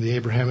Sarah and the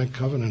Abrahamic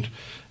covenant.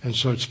 And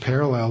so it's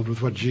paralleled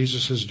with what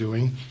Jesus is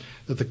doing,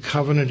 that the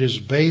covenant is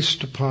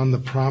based upon the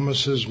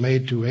promises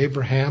made to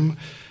Abraham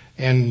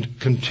and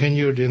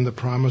continued in the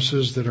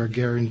promises that are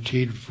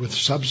guaranteed with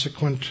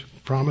subsequent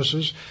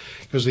promises.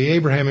 Because the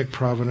Abrahamic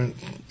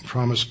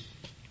promise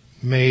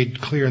made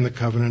clear in the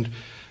covenant,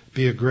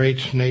 be a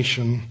great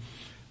nation,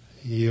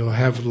 you'll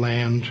have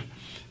land,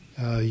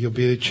 you'll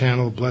be a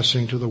channel of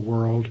blessing to the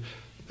world,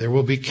 there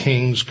will be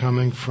kings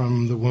coming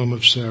from the womb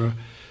of Sarah.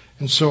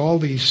 And so all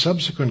the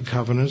subsequent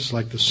covenants,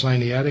 like the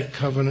Sinaitic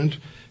covenant,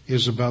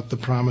 is about the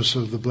promise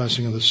of the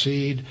blessing of the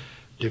seed.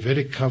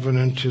 Davidic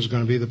covenant is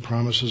going to be the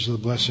promises of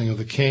the blessing of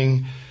the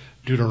king.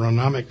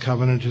 Deuteronomic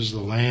covenant is the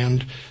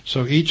land.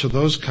 So each of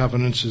those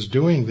covenants is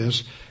doing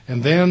this.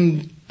 And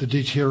then the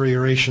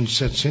deterioration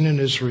sets in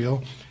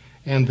Israel,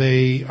 and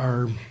they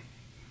are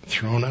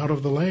thrown out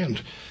of the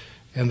land.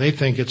 And they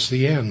think it's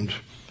the end.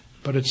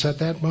 But it's at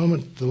that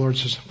moment the Lord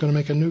says, I'm going to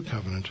make a new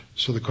covenant.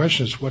 So the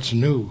question is, what's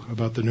new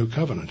about the new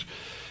covenant?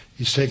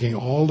 He's taking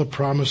all the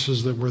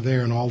promises that were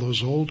there in all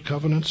those old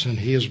covenants, and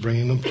he is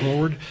bringing them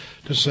forward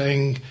to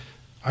saying,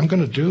 I'm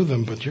going to do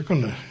them, but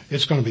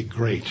it's going to be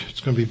great.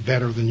 It's going to be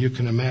better than you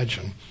can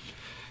imagine.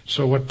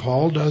 So what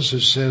Paul does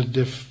is said,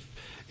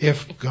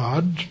 if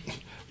God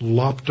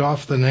lopped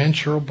off the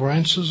natural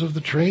branches of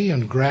the tree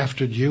and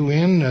grafted you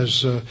in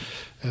as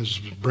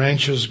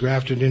branches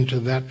grafted into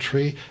that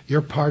tree,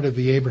 you're part of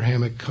the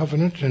Abrahamic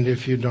covenant, and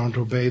if you don't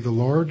obey the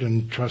Lord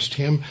and trust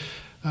him,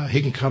 he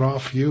can cut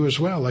off you as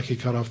well, like he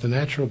cut off the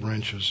natural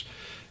branches.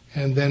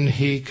 And then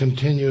he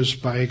continues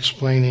by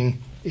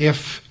explaining,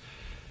 if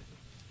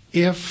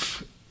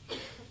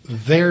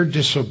their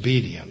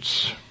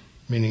disobedience,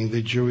 meaning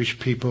the Jewish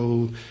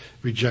people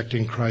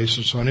rejecting Christ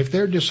and so on, if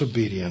their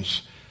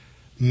disobedience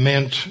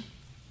meant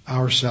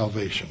our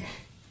salvation,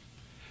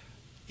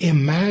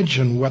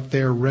 imagine what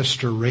their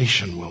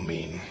restoration will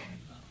mean.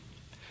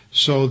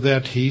 So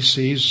that he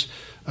sees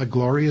a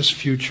glorious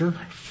future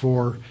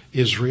for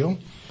Israel,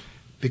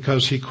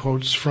 because he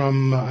quotes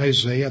from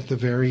Isaiah at the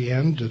very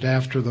end that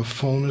after the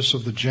fullness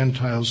of the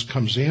Gentiles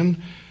comes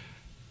in,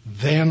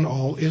 then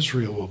all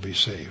Israel will be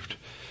saved.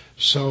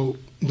 So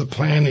the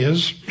plan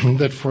is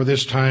that for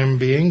this time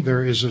being,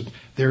 there is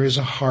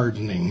a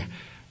hardening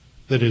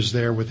that is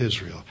there with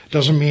Israel.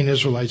 Doesn't mean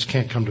Israelites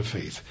can't come to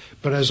faith,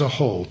 but as a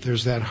whole,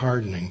 there's that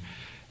hardening.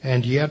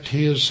 And yet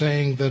he is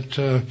saying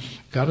that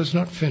God is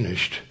not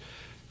finished.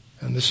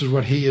 And this is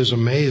what he is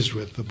amazed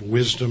with, the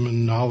wisdom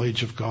and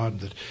knowledge of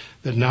God,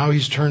 that now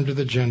he's turned to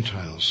the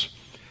Gentiles.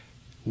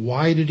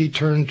 Why did he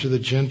turn to the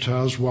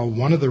Gentiles? Well,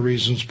 one of the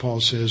reasons,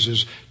 Paul says,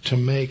 is to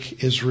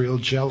make Israel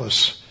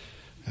jealous.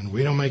 And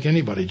we don't make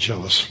anybody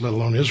jealous, let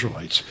alone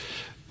Israelites.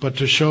 But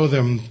to show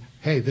them,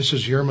 hey, this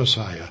is your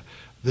Messiah.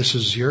 This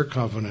is your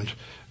covenant.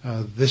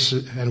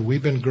 And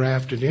we've been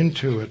grafted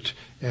into it,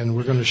 and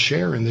we're going to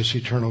share in this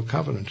eternal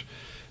covenant.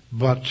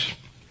 But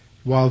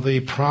while the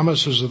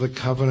promises of the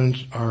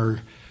covenant are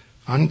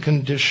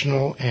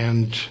unconditional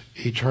and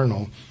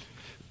eternal,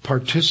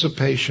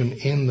 participation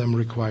in them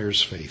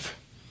requires faith.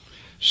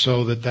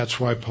 So that's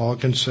why Paul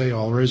can say,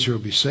 all Israel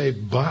will be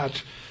saved,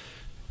 but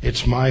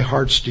it's my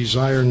heart's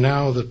desire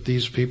now that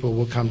these people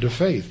will come to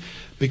faith.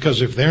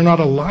 Because if they're not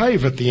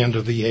alive at the end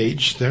of the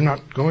age, they're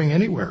not going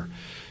anywhere.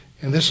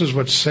 And this is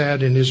what's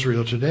sad in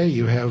Israel today.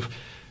 You have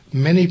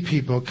many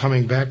people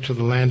coming back to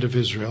the land of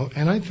Israel,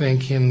 and I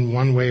think in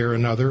one way or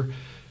another,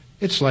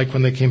 it's like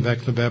when they came back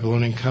to the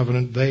Babylonian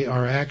covenant, they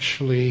are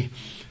actually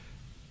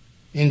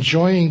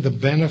enjoying the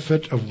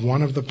benefit of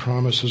one of the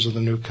promises of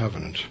the new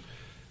covenant,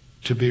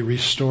 to be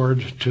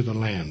restored to the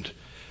land.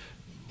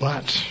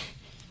 But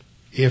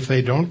if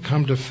they don't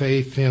come to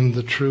faith in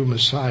the true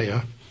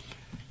Messiah,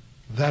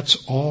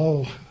 that's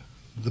all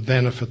the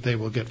benefit they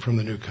will get from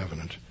the new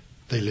covenant.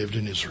 They lived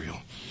in Israel.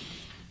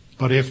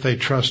 But if they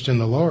trust in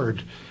the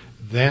Lord,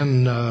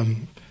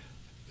 then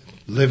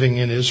living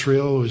in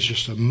Israel is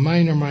just a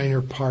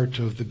minor part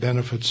of the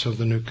benefits of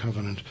the new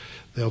covenant.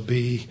 They'll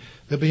be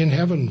in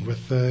heaven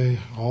with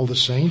all the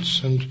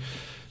saints. And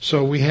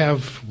so we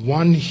have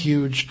one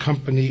huge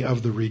company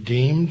of the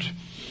redeemed,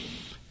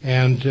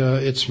 and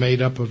it's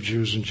made up of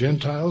Jews and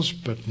Gentiles,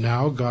 but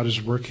now God is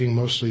working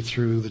mostly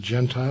through the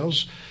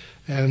Gentiles,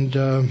 and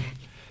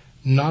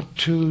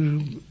not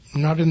in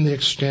the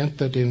extent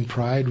that in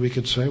pride we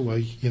could say, well,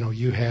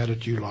 you had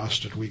it, you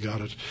lost it, we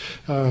got it.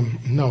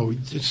 No,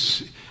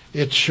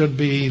 it should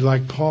be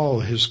like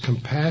Paul. His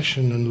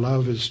compassion and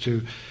love is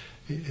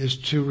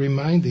to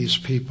remind these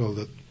people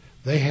that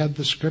they had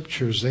the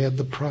scriptures, they had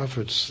the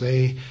prophets,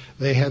 they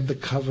had the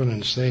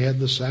covenants, they had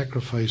the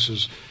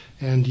sacrifices,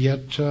 and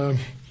yet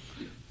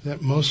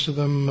that most of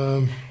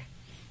them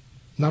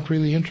not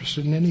really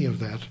interested in any of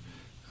that.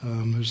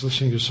 I was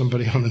listening to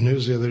somebody on the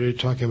news the other day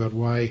talking about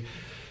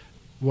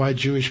why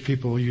Jewish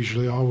people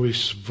usually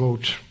always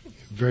vote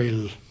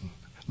very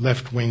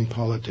left-wing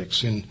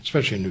politics,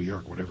 especially in New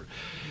York, whatever.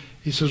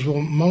 He says,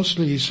 well,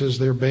 mostly, he says,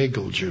 they're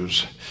bagel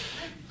Jews.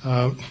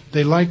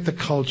 They like the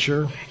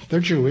culture.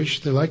 They're Jewish.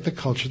 They like the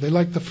culture. They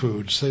like the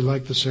foods. They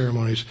like the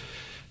ceremonies.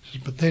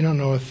 But they don't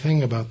know a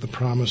thing about the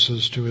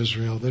promises to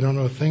Israel. They don't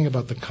know a thing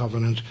about the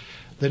covenant.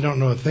 They don't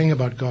know a thing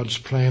about God's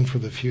plan for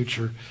the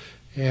future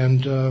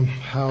and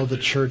how the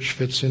church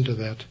fits into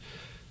that.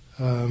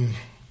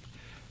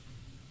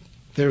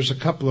 There's a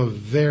couple of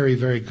very,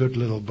 very good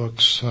little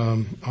books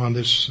on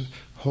this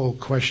whole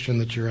question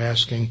that you're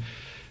asking.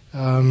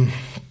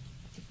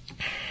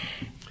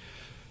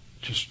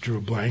 Just drew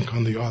a blank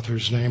on the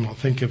author's name. I'll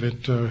think of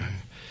it.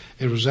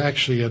 It was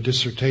actually a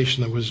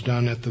dissertation that was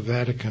done at the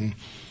Vatican,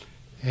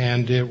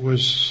 and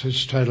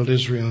it's titled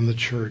Israel and the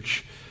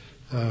Church.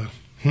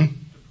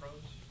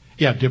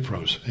 Yeah,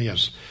 Diprose.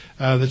 Yes,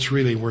 that's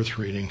really worth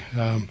reading.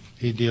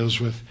 He deals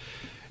with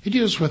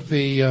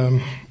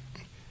the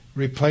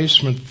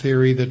replacement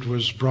theory that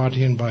was brought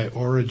in by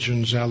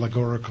Origen's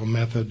allegorical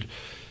method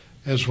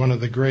as one of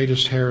the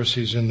greatest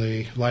heresies in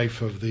the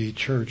life of the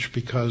church,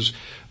 because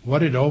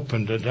what it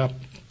opened it up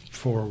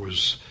for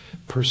was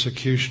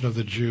persecution of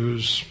the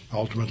Jews,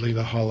 ultimately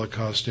the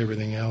Holocaust,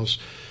 everything else,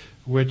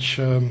 which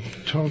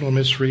total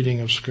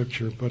misreading of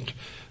Scripture. But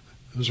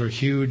those are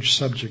huge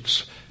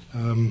subjects.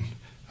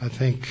 I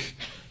think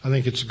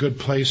it's a good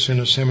place in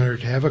a seminary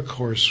to have a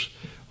course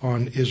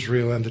on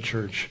Israel and the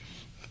church,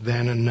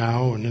 then and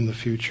now and in the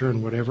future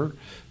and whatever.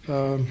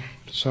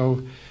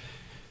 So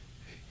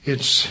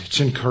it's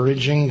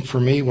encouraging for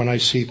me when I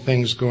see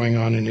things going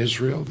on in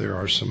Israel. There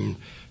are some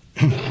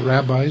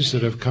rabbis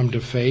that have come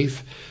to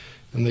faith,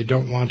 and they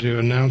don't want to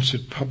announce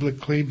it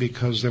publicly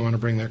because they want to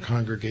bring their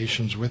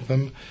congregations with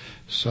them.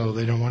 So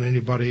they don't want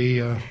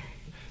anybody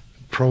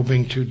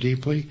probing too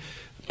deeply.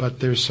 But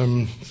there's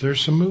some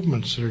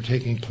movements that are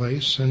taking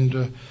place,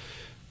 and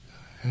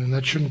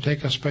that shouldn't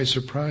take us by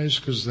surprise,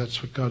 because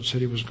that's what God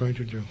said He was going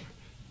to do.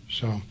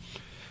 So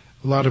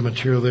a lot of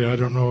material there. I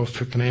don't know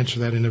if I can answer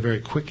that in a very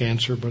quick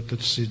answer, but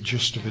that's the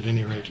gist of it at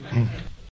any rate.